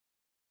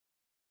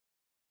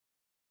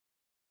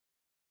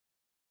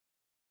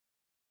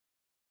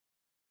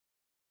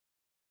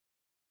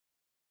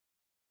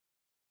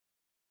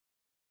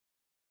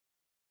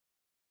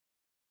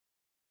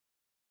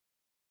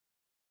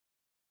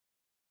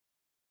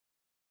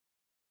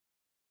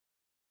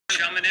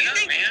chumming it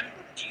up, man.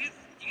 Do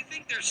you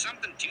think there's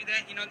something to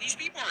that? These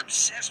people are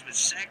obsessed with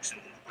sex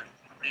and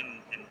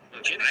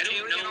Look, I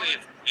don't know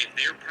if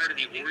they're part of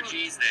the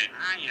orgies that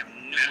I have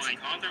no Madison idea.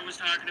 Cawthorn was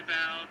talking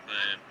about,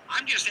 but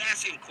I'm just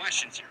asking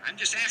questions here. I'm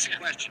just asking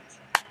questions.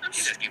 I'm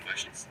just asking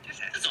questions. Just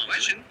That's asking all.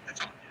 question.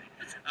 That's all.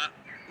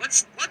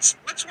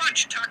 Let's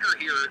watch Tucker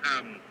here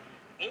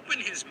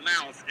open his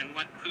mouth and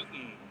let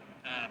Putin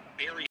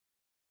bury.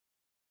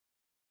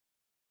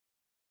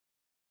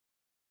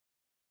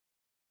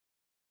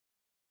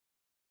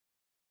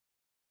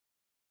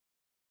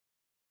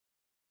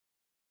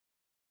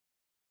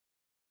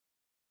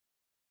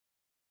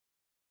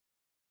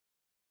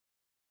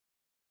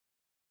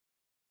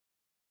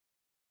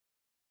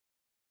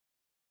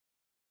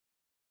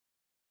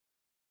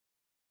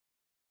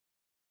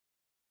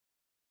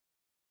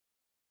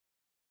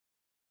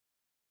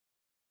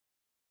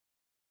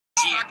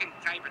 Fucking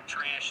type of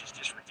trash is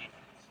just ridiculous.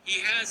 He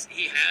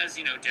has,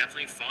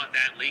 definitely fought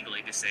that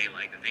legally to say,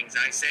 like, the things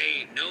I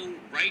say, no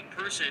right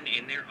person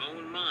in their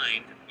own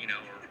mind,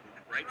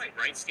 or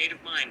right state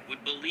of mind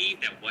would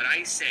believe that what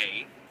I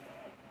say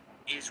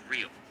is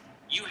real.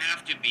 You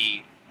have to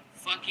be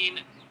fucking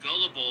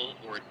gullible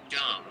or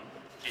dumb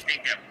to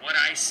think that what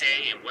I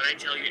say and what I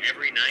tell you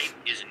every night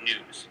is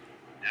news.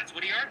 That's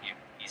what he argued.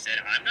 He said,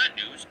 I'm not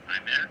news,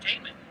 I'm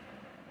entertainment.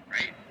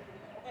 Right?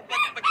 But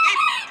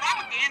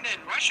propaganda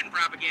and Russian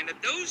propaganda,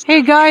 those.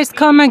 Hey guys,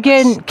 come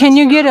again. Can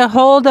you get a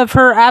hold of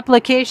her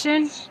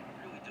application? There's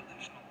really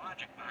delusional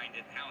logic behind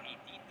it. How he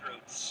deep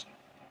throats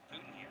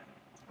Putin here.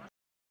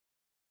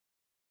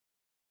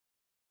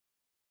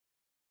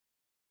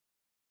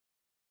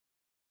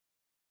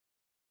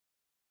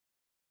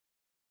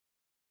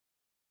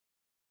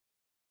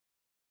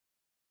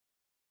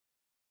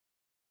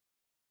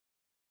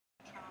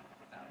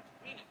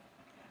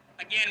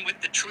 Again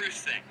with the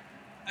truth thing.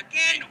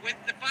 Again with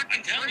the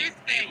fucking truth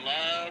thing.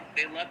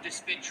 They love to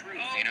spit truth.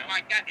 Oh You know.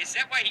 my god, is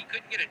that why he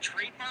couldn't get a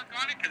trademark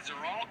on it? Because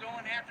they're all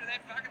going after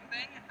that fucking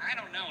thing? I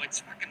don't know. It's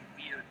fucking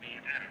weird,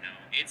 man. I don't know.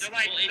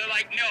 They're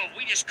like, no, if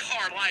we just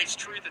call our lives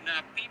truth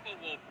enough, people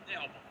will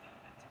they'll believe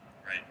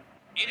it. Right.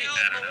 It is.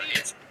 I don't know.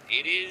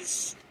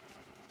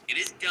 It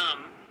is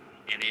dumb,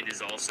 and it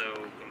is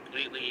also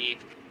completely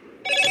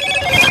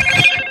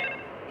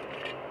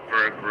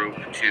for a group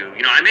to,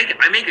 you know,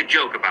 I make a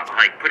joke about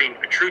like putting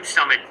a truth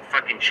summit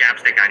fucking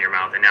chapstick on your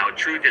mouth, and now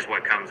truth is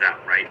what comes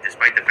out, right?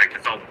 Despite the fact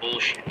it's all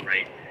bullshit,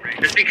 right?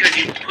 Just because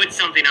you put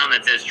something on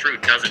that says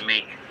truth doesn't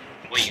make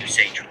what you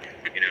say true,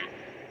 you know.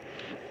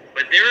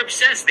 But they're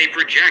obsessed. They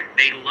project.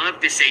 They love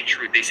to say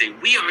truth. They say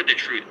we are the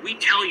truth. We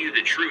tell you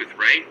the truth,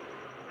 right?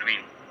 I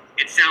mean,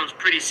 it sounds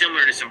pretty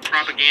similar to some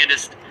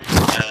propagandist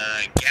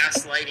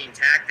gaslighting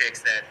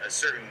tactics that a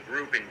certain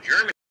group in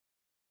Germany.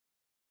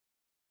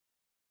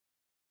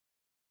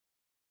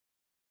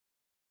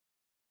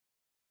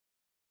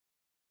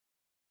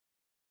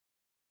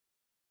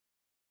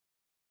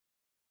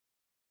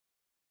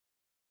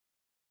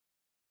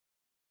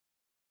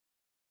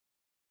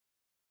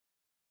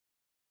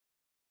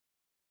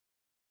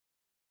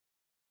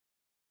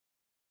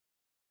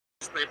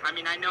 I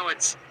mean, I know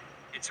it's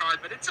hard,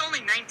 but it's only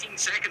 19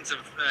 seconds of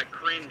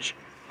cringe.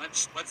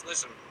 Let's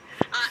listen.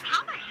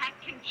 How the heck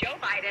can Joe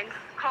Biden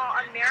call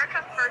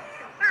America First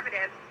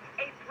conservatives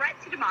a threat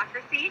to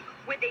democracy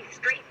with a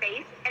straight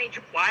face and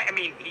a Why? I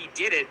mean, he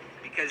did it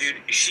because. Dude,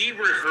 she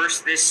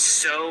rehearsed this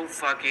so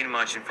fucking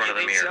much in front of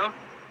the mirror. So?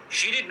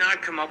 She did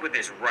not come up with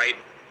this right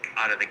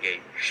out of the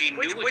gate. She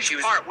knew what she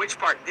was. Which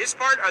part? This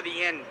part or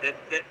the end?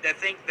 The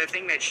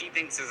thing that she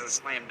thinks is a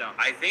slam dunk.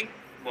 I think,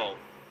 well,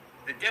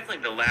 definitely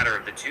the latter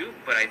of the two.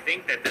 But I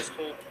think that this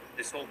whole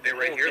bit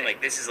right here, thing.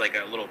 like this is like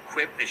a little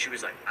quip that she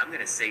was like, "I'm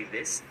gonna say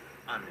this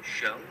on the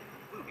show."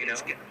 You know,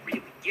 It's gonna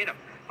really get them.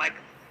 Like,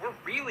 we're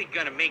really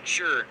gonna make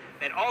sure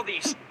that all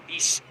these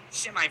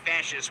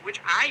semi-fascists, which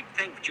I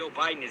think Joe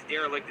Biden is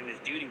derelict in his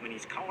duty when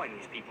he's calling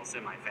these people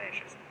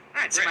semi-fascists.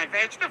 They're not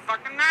semi-fascists, they're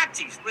fucking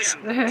Nazis.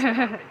 Listen to this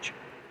garbage.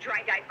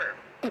 dry diaper.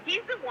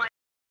 He's the one.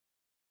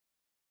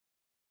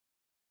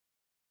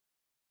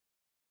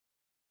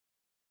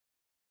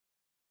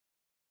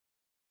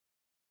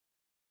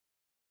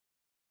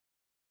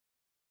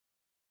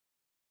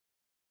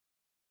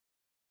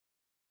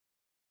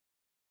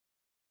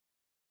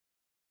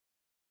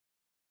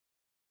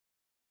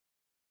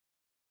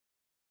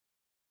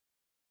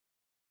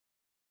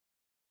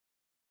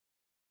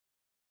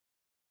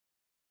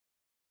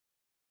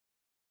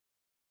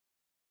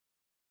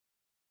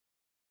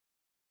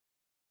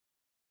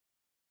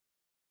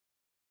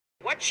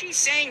 What she's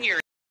saying here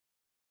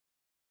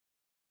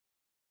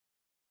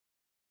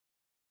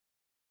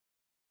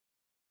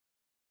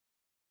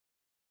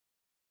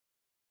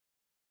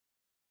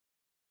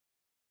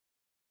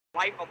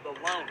life of the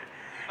loan.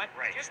 But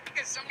just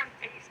because someone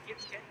pays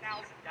kids $10,000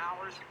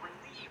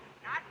 relieved,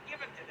 not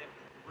given to them,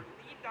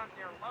 relieved on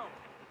their loan,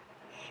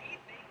 she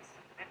thinks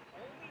that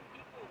only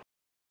people.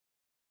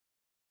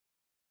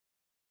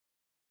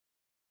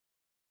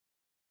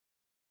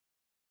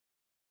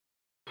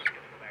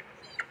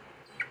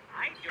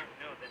 I don't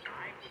know that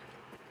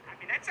I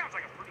mean, that sounds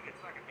like a pretty good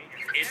fucking major.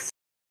 it's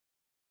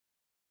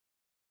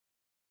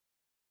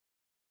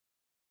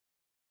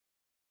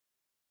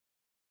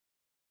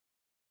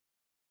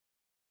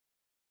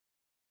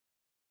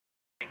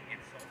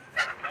insults.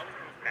 Those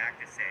goes back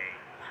to say,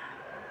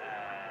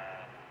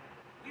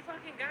 we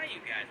fucking got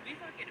you guys. We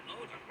fucking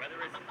owed you. Whether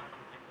it's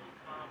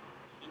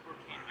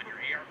lubricant on your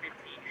AR-15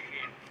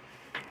 shit,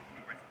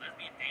 or it's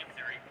lesbian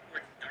dancer, or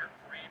it's Dark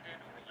Brandon,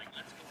 or like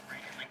Let's Go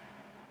Brandon, like,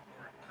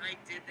 or I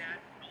did that.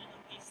 All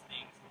of these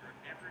things were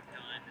never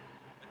done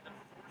with the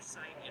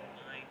foresight in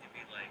mind to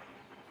be like,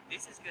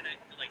 this is gonna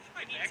like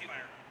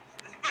backfire.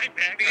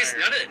 Because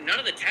none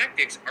of the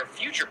tactics are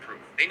future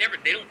proof. They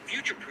don't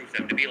future proof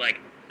them to be like,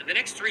 in the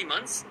next 3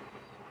 months,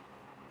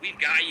 we've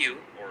got you,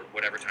 or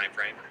whatever time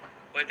frame.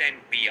 But then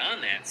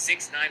beyond that,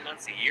 6-9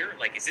 months a year,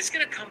 like, is this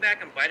gonna come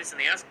back and bite us in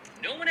the ass?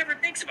 No one ever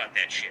thinks about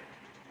that shit.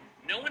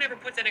 No one ever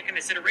puts that in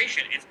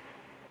consideration. It's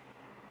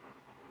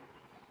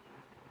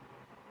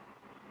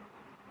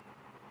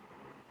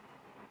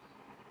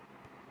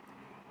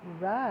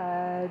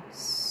Right.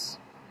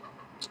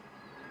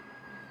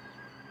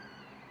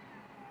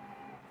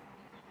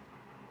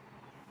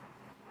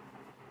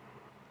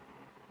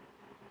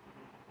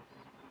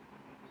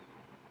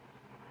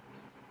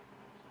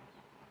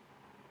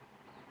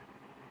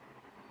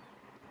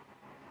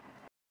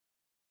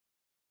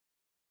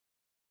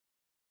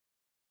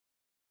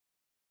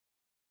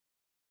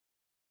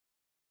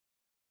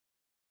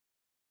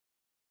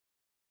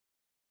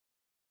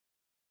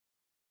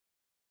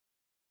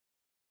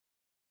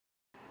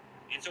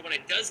 And so when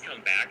it does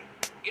come back,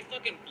 it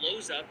fucking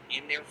blows up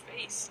in their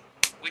face,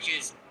 which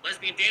is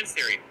lesbian dance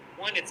theory.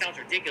 One, it sounds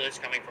ridiculous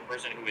coming from a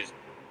person who has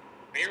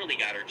barely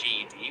got her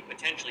GED,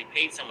 potentially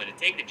paid someone to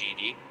take the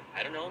GED.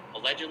 I don't know.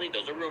 Allegedly,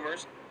 those are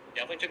rumors.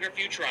 Definitely took her a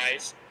few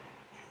tries.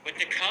 But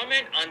to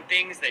comment on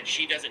things that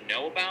she doesn't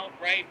know about,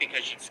 right?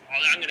 Because she's,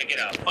 I'm gonna get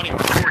a funny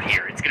report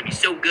here. It's gonna be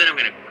so good. I'm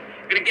gonna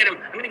get him.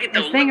 I'm gonna get the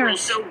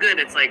liberals so good.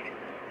 It's like,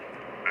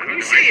 When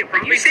you say it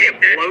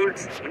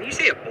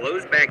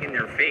blows back in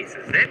their face,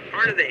 is that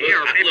part of the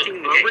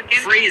AR-15 lubricant?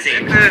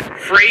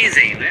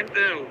 Phrasing.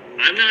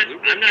 I'm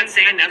not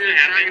saying nothing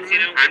happens. You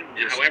know,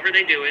 however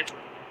they do it.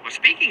 Well,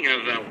 speaking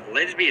of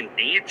lesbian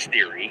dance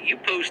theory, you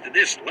posted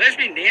this.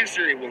 Lesbian dance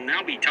theory will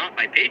now be taught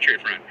by Patriot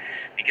Front,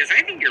 because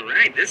I think you're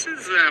right. This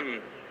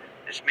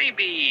may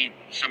be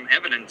some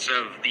evidence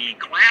of the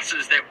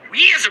classes that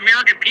we as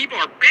American people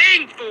are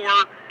paying for.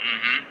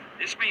 Mm-hmm.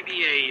 This may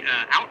be a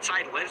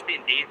outside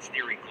lesbian dance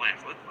theory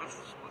class.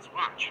 Let's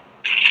watch.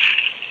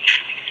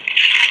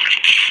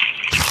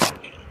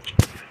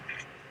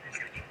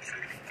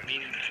 I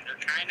mean, they're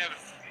kind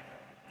of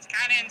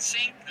in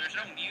sync. There's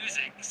no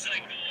music,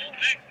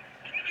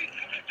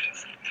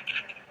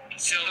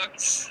 so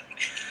looks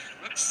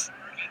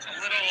a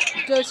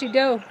little. Josie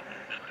Doe.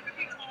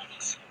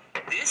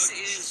 This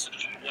is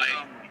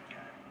what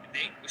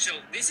they.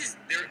 So this is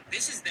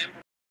them.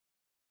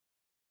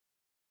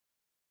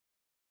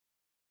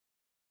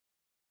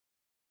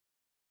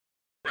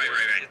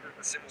 Right.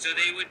 So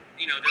they would,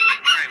 they're like,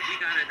 all right, we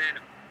gotta then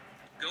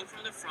go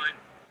from the front,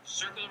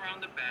 circle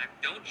around the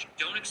back.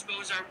 Don't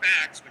expose our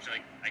backs, which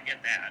I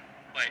get that.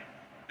 But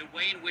the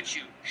way in which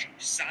you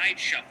side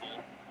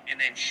shuffle and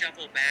then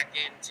shuffle back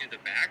into the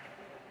back,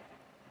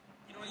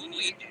 who's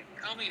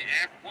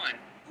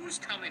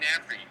coming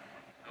after you?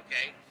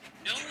 Okay,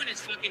 no one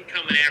is fucking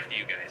coming after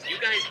you guys. You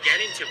guys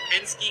get into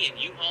Penske and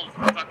you haul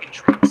fucking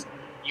trucks.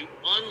 You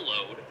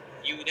unload.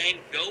 You then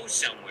go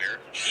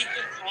somewhere,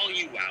 people call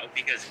you out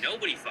because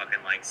nobody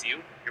fucking likes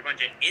you, you're a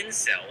bunch of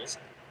incels,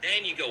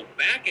 then you go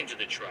back into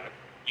the truck,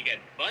 you get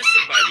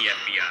busted by the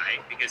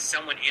FBI because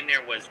someone in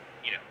there was,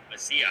 a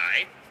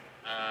CI,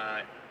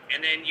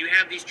 and then you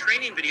have these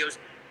training videos,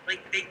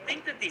 like, they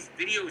think that these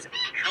videos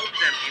help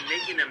them in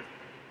making them...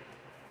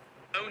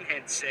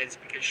 Bonehead says,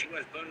 because she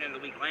was Bonehead of the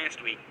Week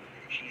last week,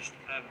 she's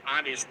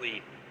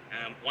obviously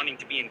wanting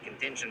to be in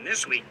contention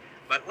this week.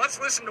 But let's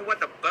listen to what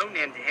the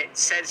Bonehead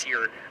says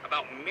here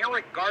about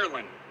Merrick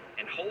Garland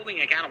and holding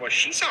accountable.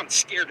 She sounds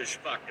scared as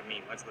fuck to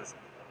me. Let's listen.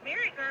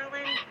 Merrick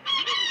Garland,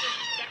 he didn't just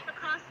step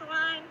across the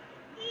line.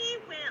 He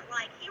ran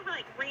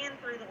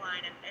through the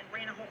line and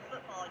ran a whole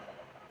football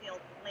field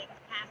length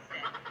past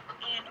it.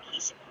 And he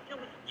should,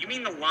 You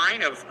mean the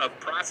line of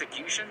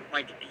prosecution?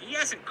 Like, he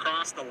hasn't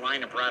crossed the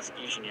line of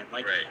prosecution yet.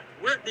 Like,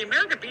 the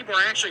American people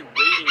are actually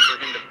waiting for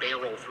him to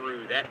barrel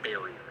through that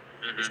barrier.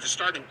 Mm-hmm. Is to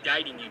start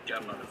indicting you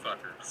dumb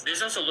motherfuckers.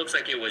 This also looks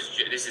like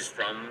this is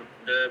from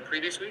the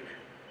previous week.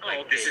 Oh,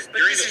 okay. This is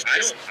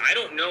I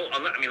don't know.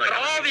 But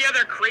all the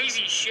other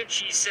crazy shit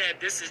she said,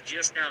 this is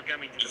just now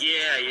coming to the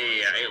Yeah.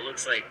 It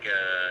looks like,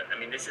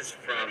 this is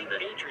from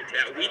that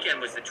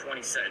weekend was the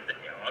 22nd,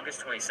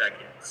 August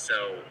 22nd.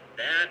 So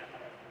that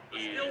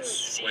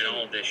is when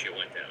all this shit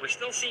went down. We're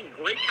still seeing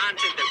great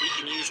content that we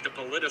can use to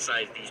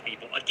politicize these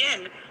people.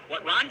 Again,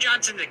 what Ron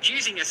Johnson's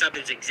accusing us of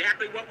is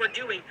exactly what we're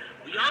doing.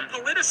 We are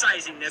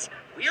politicizing this.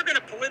 We are going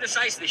to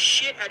politicize the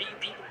shit out of you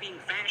people being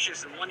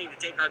fascists and wanting to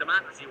take our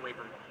democracy away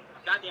from you.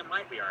 Goddamn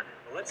right we are.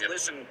 But let's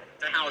listen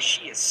to how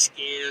she is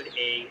scared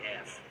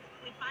AF.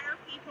 We fire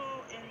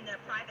people in the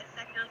private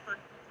sector for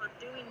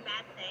doing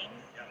bad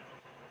things.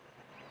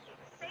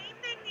 Same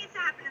thing needs to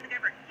happen in the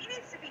government. He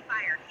needs to be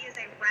fired. He is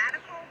a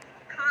radical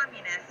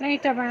communist.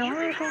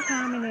 Radical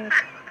communist.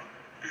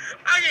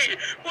 Okay,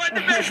 what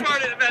the best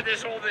part about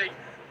this whole thing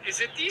is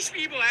that these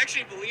people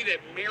actually believe that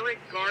Merrick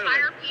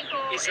Garland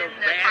is a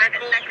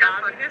radical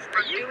communist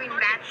for doing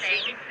bad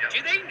things.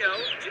 Do they know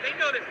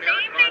that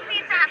Merrick Same thing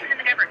needs to happen in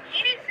the government.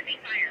 He needs to be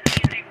fired.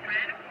 He is a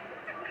radical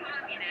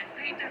communist.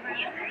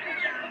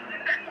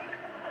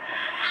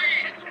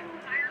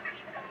 Fire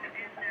people in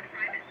the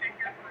private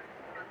sector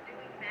for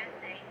doing bad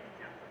things.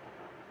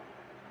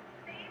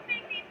 Same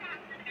thing needs to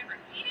happen in the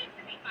government. He needs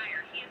to be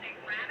fired. He is a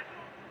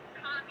radical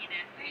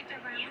communist.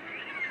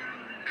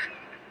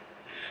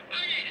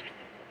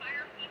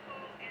 Fire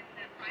people in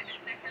the private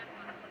sector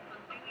for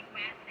doing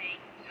bad things.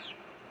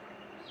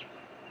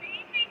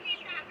 Same thing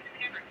needs to happen in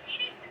the government. He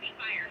needs to be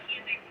fired. He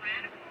is a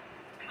radical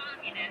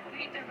communist.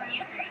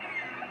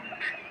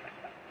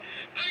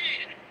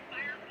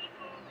 Fire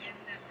people in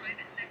the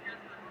private sector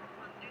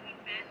for doing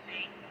bad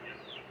things.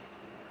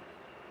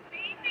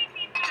 Same thing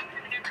needs to happen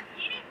in the government.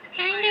 He needs to be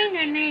fired.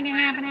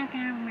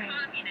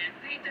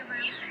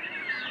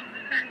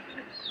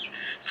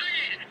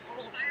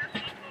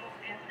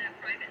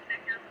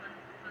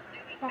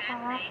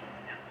 Communist.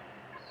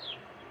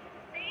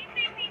 Same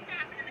thing needs to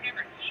happen in the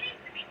government. He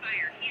needs to be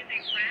fired. He is a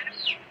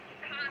radical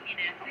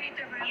communist.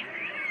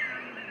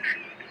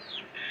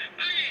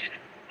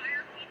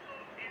 Fire people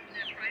in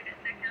the private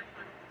sector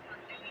for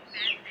doing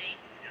bad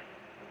things.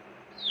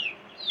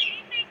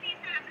 Same thing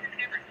needs to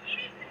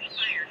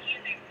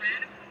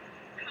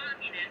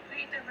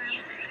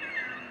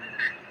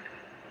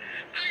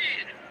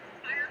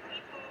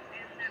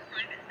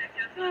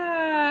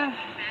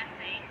bad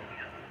thing.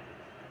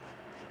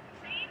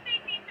 Same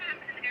thing needs to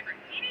happen to the government.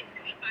 He needs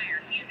to be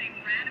fired. He is a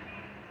radical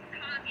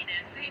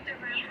communist. He's a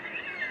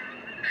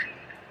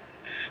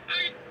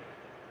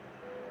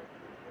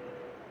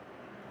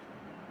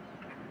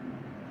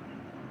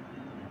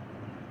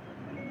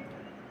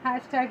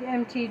Hashtag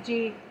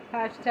MTG.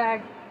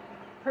 Hashtag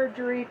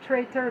perjury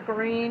traitor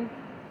Green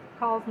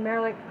calls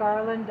Merrick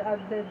Garland of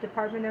the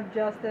Department of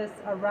Justice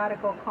a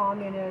radical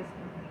communist.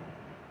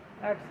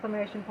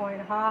 Exclamation point.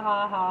 Ha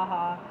ha ha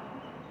ha.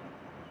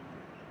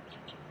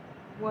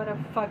 What a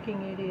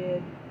fucking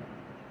idiot.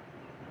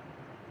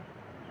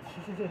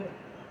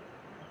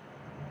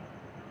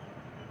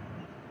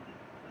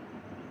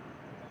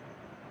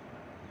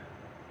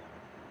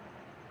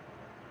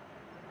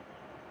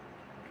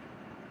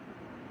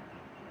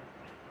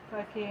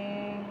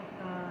 Fucking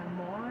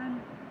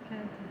moron.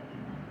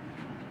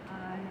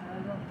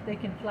 They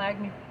can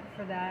flag me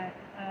for that.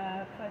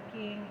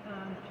 Fucking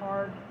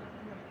hard.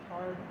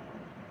 Alright,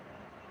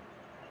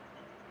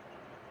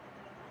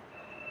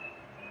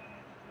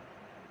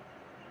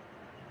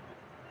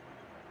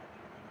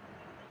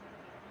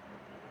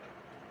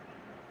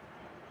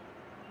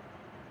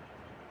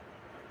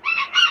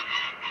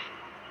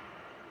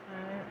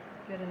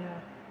 good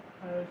enough.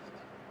 Post.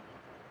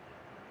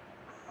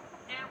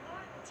 Now,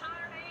 what in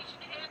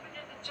tarnation happened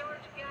to the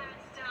Georgia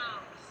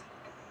Guidestones?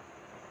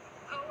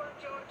 Poor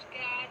Georgia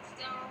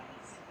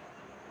Guidestones.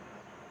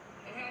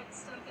 They had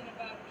something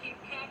about keep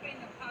capping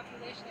the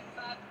population at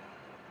 5.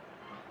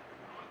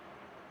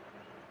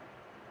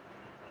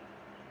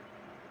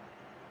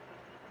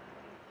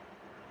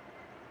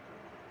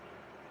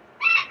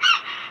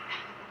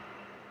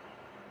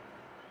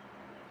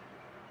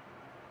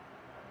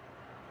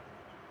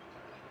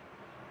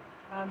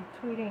 I'm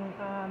tweeting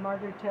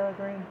Marjorie Taylor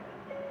Greene.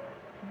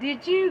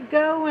 Did you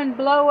go and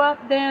blow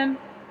up them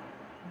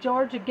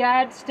Georgia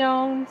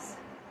Guidestones?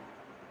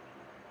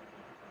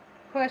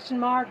 Question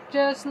mark.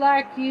 Just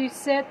like you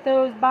set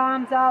those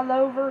bombs all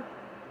over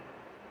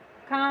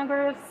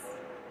Congress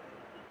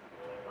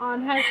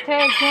on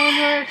hashtag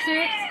January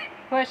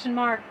 6th? Question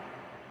mark.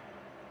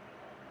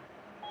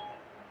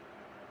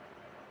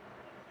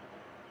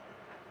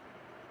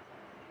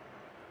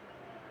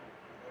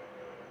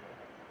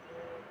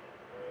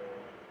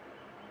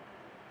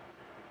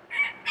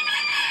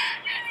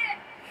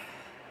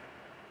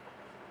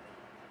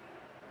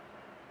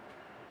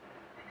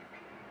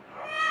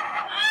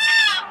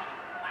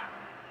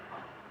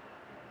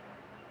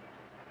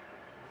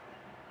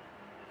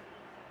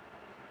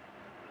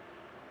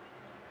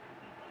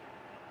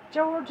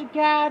 Georgia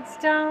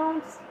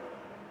Guidestones.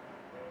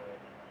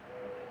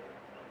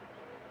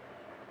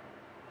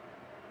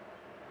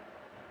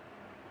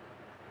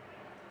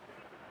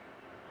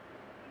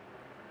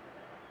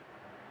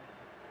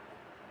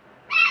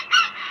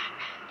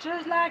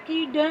 Just like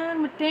you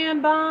done with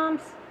them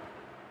bombs.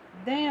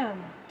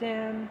 Them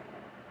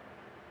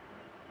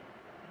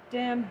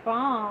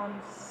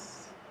bombs.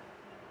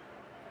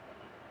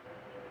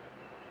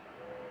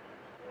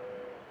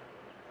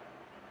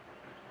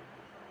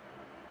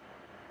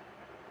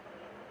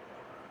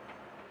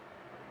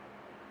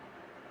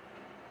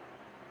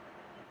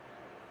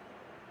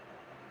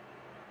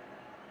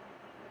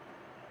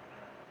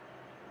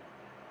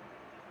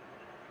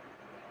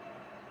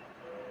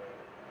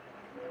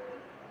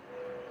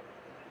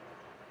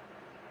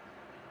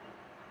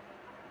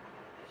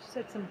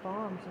 Set some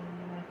bombs in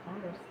my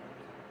Congress.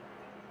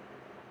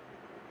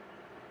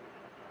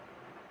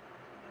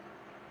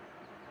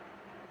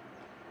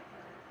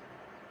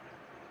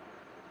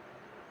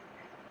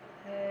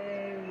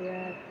 Hey,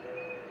 Red.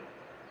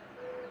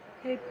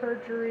 Hey,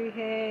 perjury.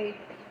 Hey.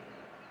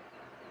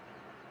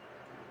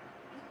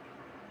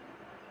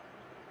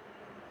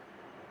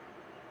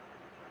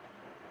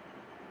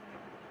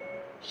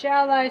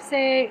 Shall I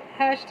say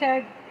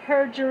hashtag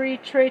perjury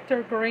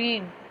traitor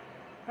Green?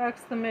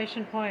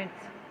 Exclamation points.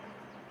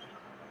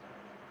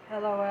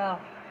 LOL.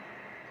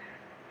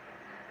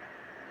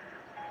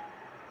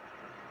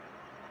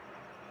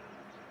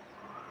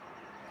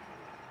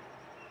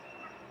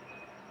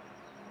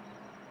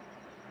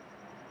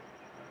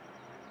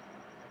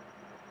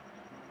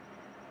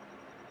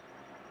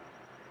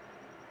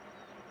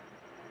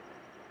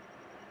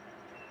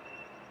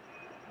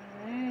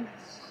 Alright.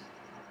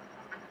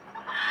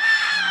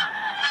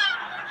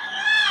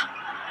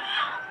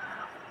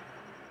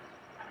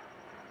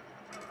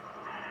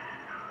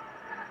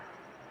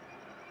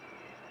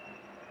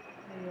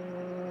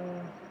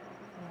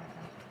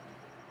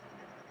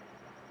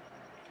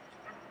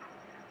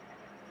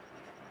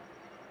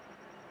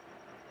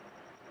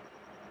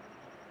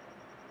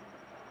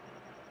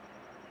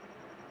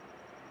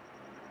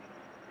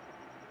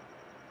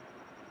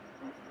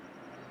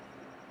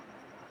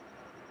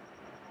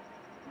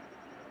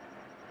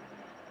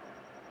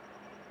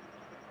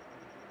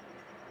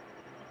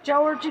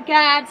 Georgia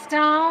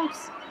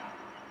Guidestones.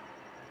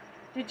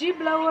 Did you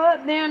blow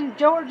up them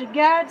Georgia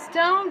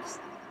Guidestones?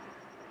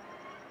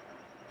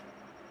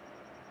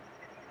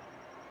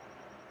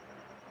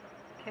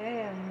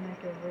 Okay, I'm gonna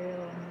make it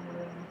real.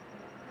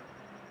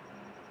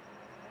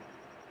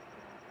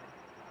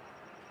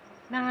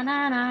 Na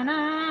na na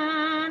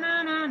na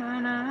na na na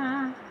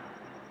na.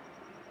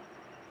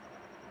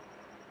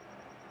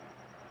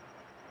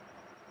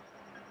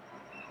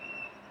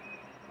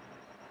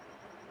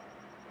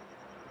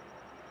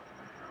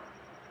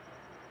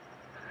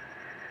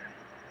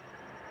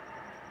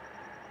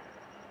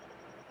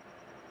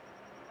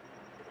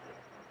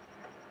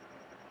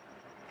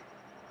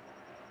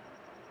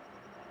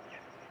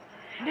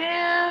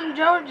 Damn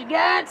Georgia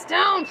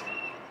Guidestones!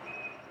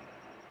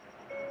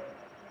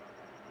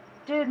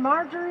 Did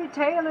Marjorie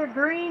Taylor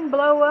Greene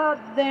blow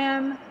up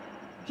them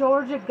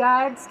Georgia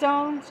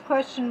Guidestones?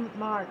 Question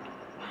mark.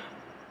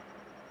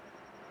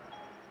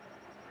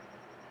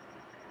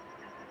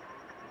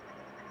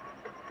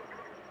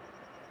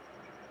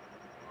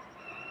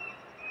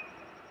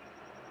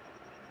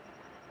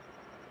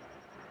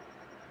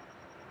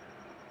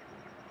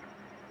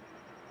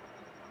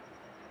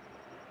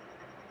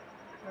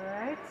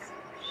 Alright,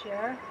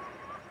 share.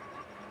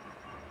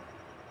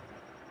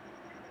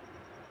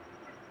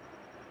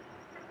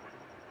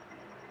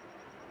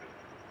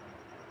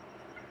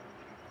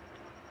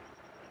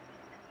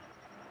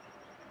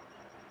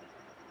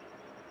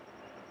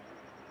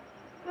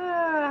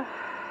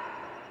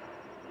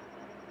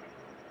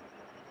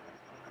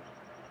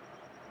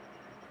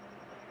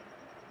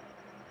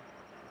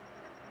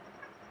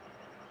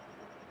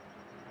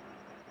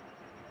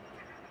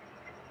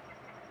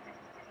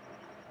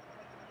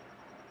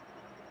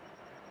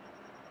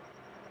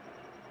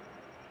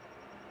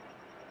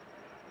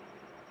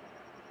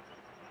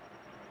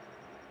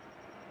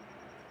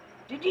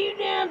 Did you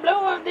damn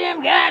blow up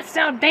them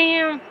Guidestones?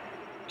 Damn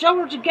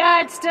Georgia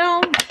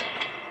Guidestones?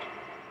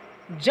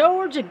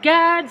 Georgia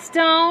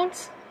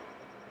Guidestones?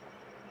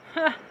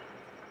 Huh.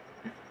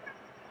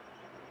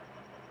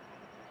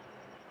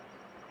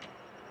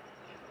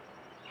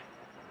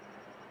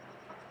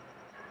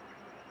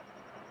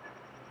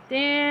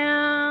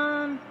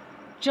 Damn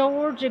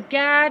Georgia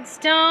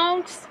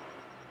Guidestones?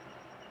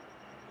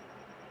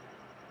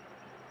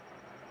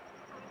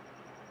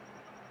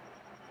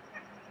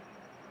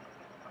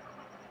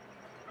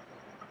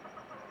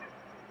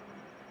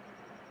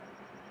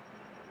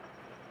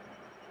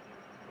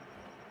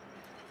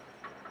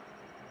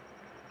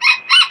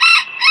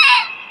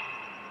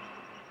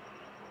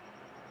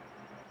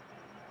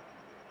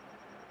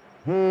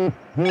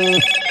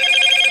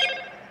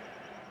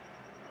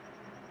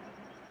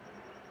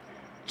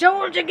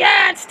 Georgia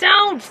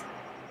Guidestones!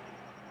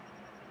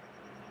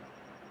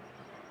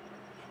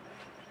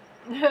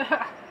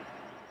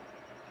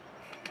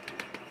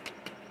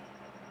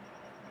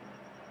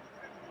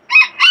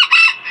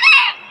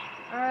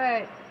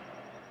 Alright.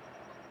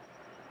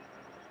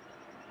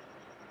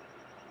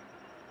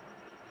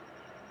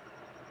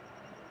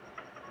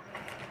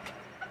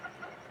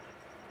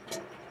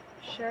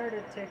 Share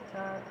to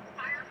TikTok.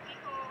 Fire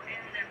people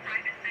in the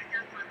private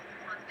sector for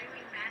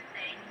doing bad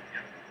things.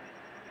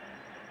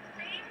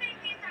 Same thing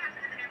he's not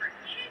going to never.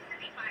 He needs to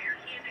be fired.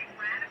 He is a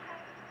radical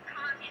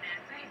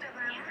communist.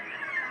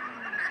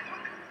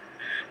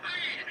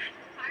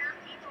 Fire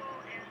people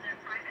in the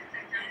private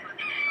sector for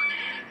doing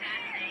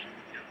bad things.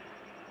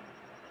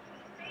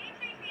 Same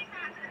thing he's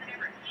not going to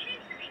never. He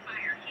needs to be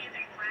fired. He is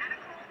a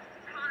radical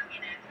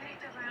communist.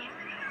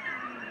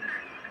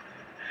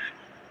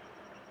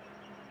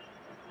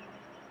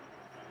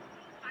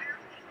 Fire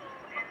people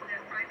in the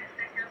private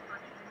sector for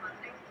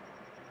doing.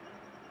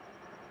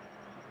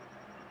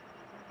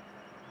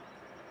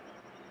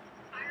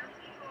 Fire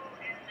people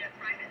in the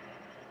private.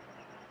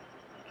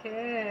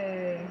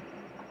 Okay.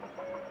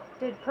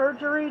 Did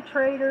perjury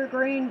trader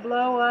Green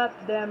blow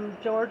up them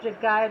Georgia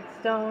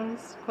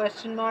Guidestones?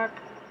 Question mark.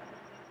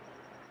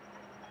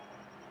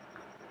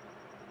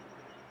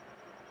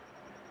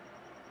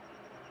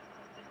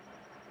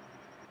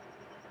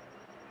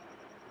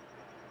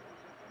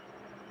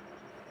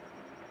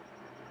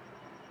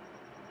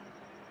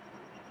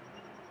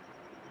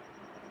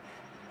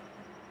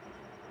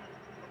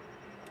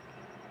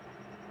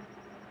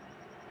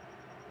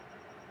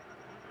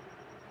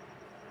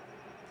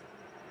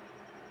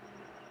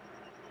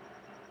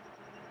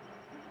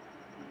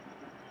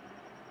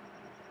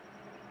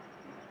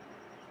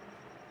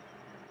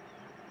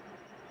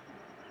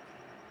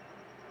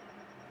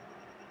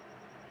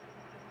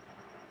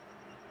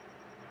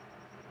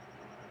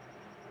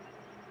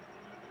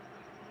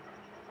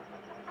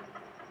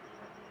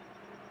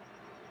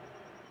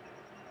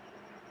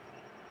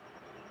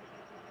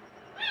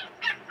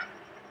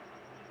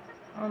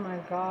 Oh my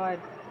God.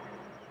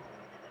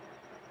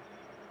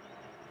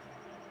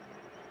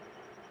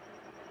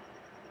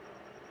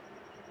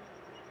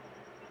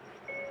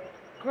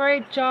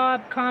 Great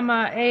job,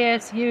 comma,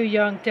 ASU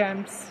Young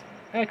Dems!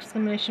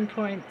 Exclamation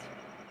point.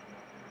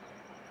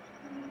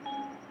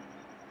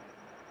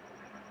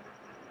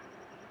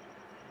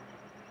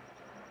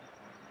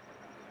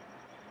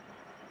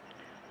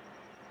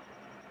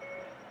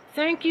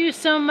 Thank you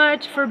so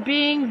much for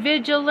being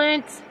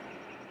vigilant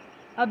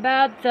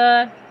about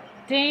the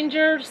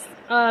dangers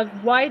of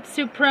white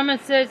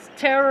supremacist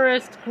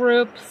terrorist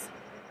groups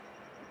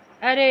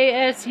at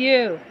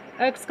ASU!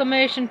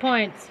 Exclamation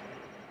points.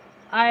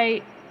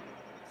 I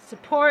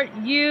support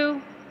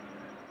you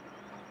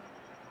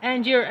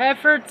and your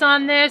efforts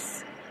on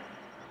this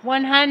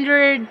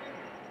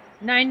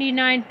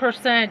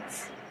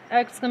 199%!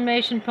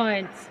 Exclamation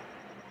points.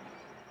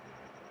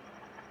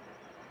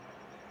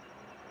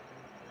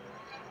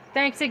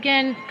 Thanks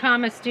again,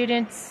 comma,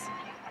 students!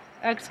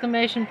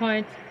 Exclamation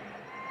point.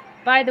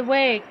 By the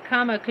way,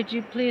 comma, could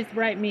you please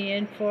write me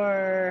in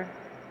for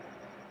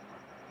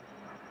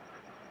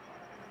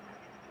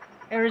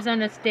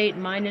Arizona State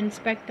Mine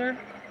Inspector?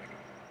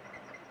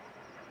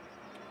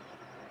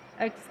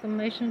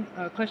 Exclamation,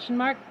 question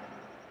mark?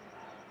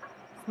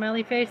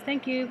 Smiley face,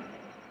 thank you.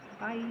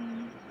 Bye.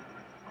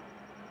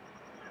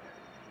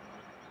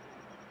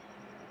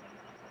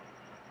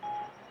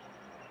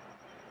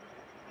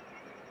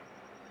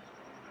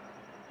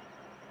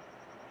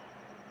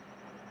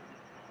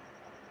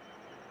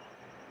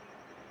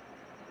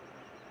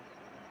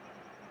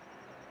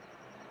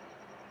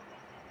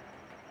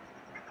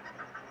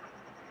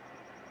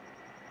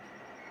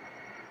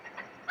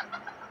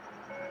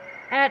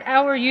 At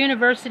our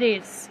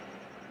universities.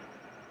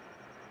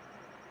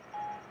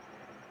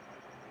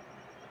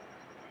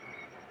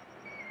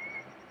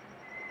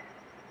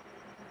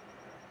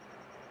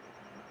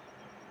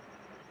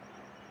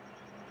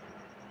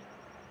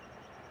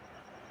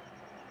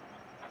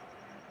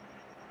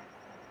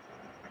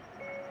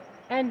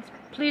 And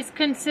please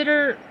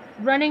consider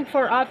running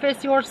for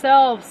office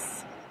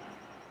yourselves!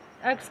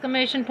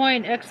 Exclamation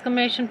point,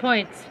 exclamation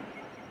point.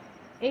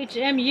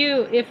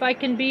 HMU, if I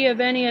can be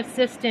of any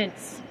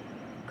assistance,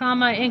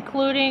 comma,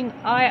 including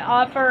I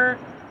offer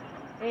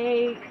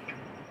a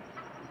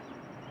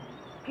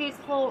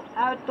peaceful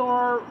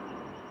outdoor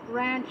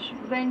ranch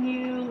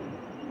venue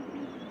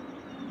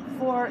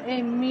for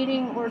a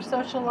meeting or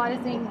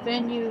socializing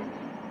venue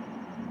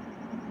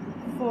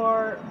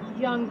for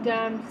young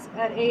Dems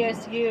at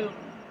ASU,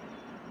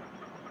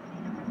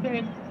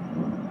 period,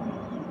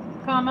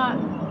 comma,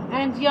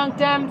 and young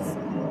Dems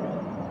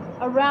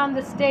around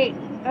the state,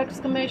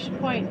 exclamation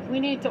point. We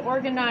need to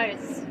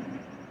organize,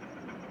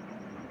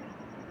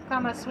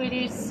 comma,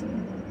 sweeties,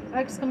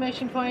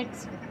 exclamation point.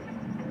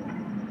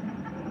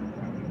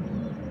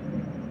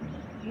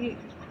 You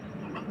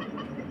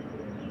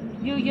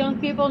young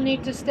people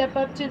need to step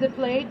up to the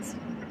plate,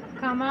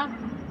 comma,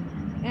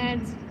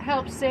 and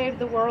help save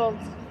the world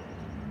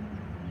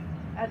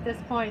at this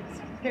point,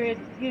 period.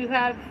 You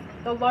have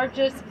the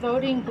largest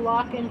voting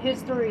bloc in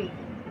history,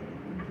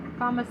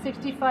 comma,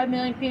 65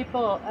 million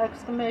people,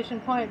 exclamation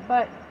point.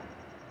 But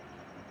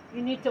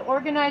you need to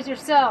organize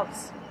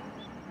yourselves,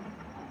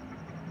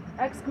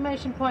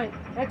 exclamation point,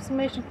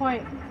 exclamation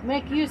point.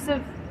 Make use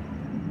of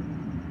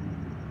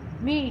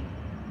me,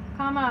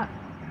 comma.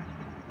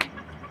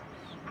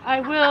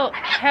 I will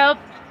help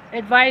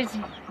advise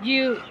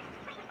you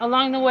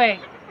along the way,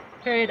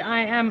 period.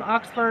 I am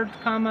Oxford,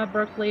 comma,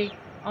 Berkeley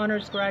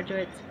honors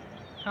graduate,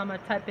 comma,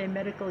 Type A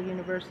Medical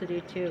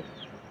University too.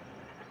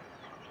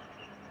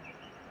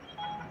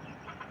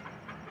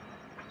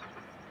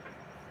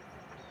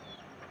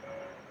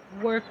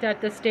 Worked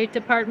at the State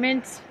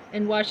Department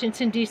in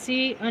Washington,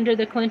 D.C. under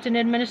the Clinton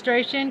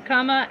administration,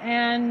 comma,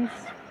 and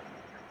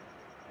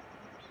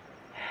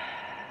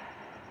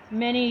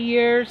many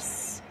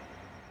years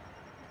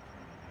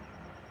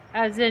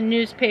as a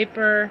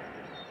newspaper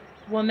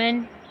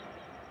woman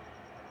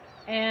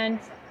and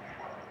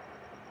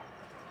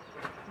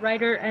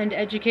writer and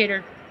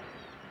educator.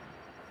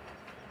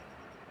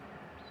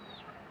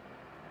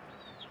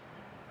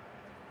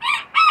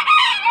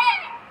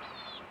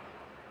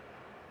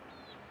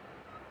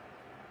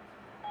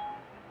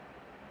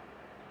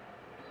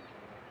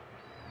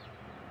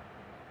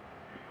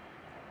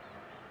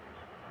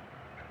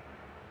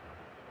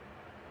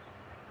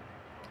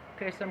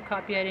 Okay, so I'm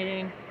copy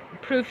editing,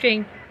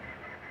 proofing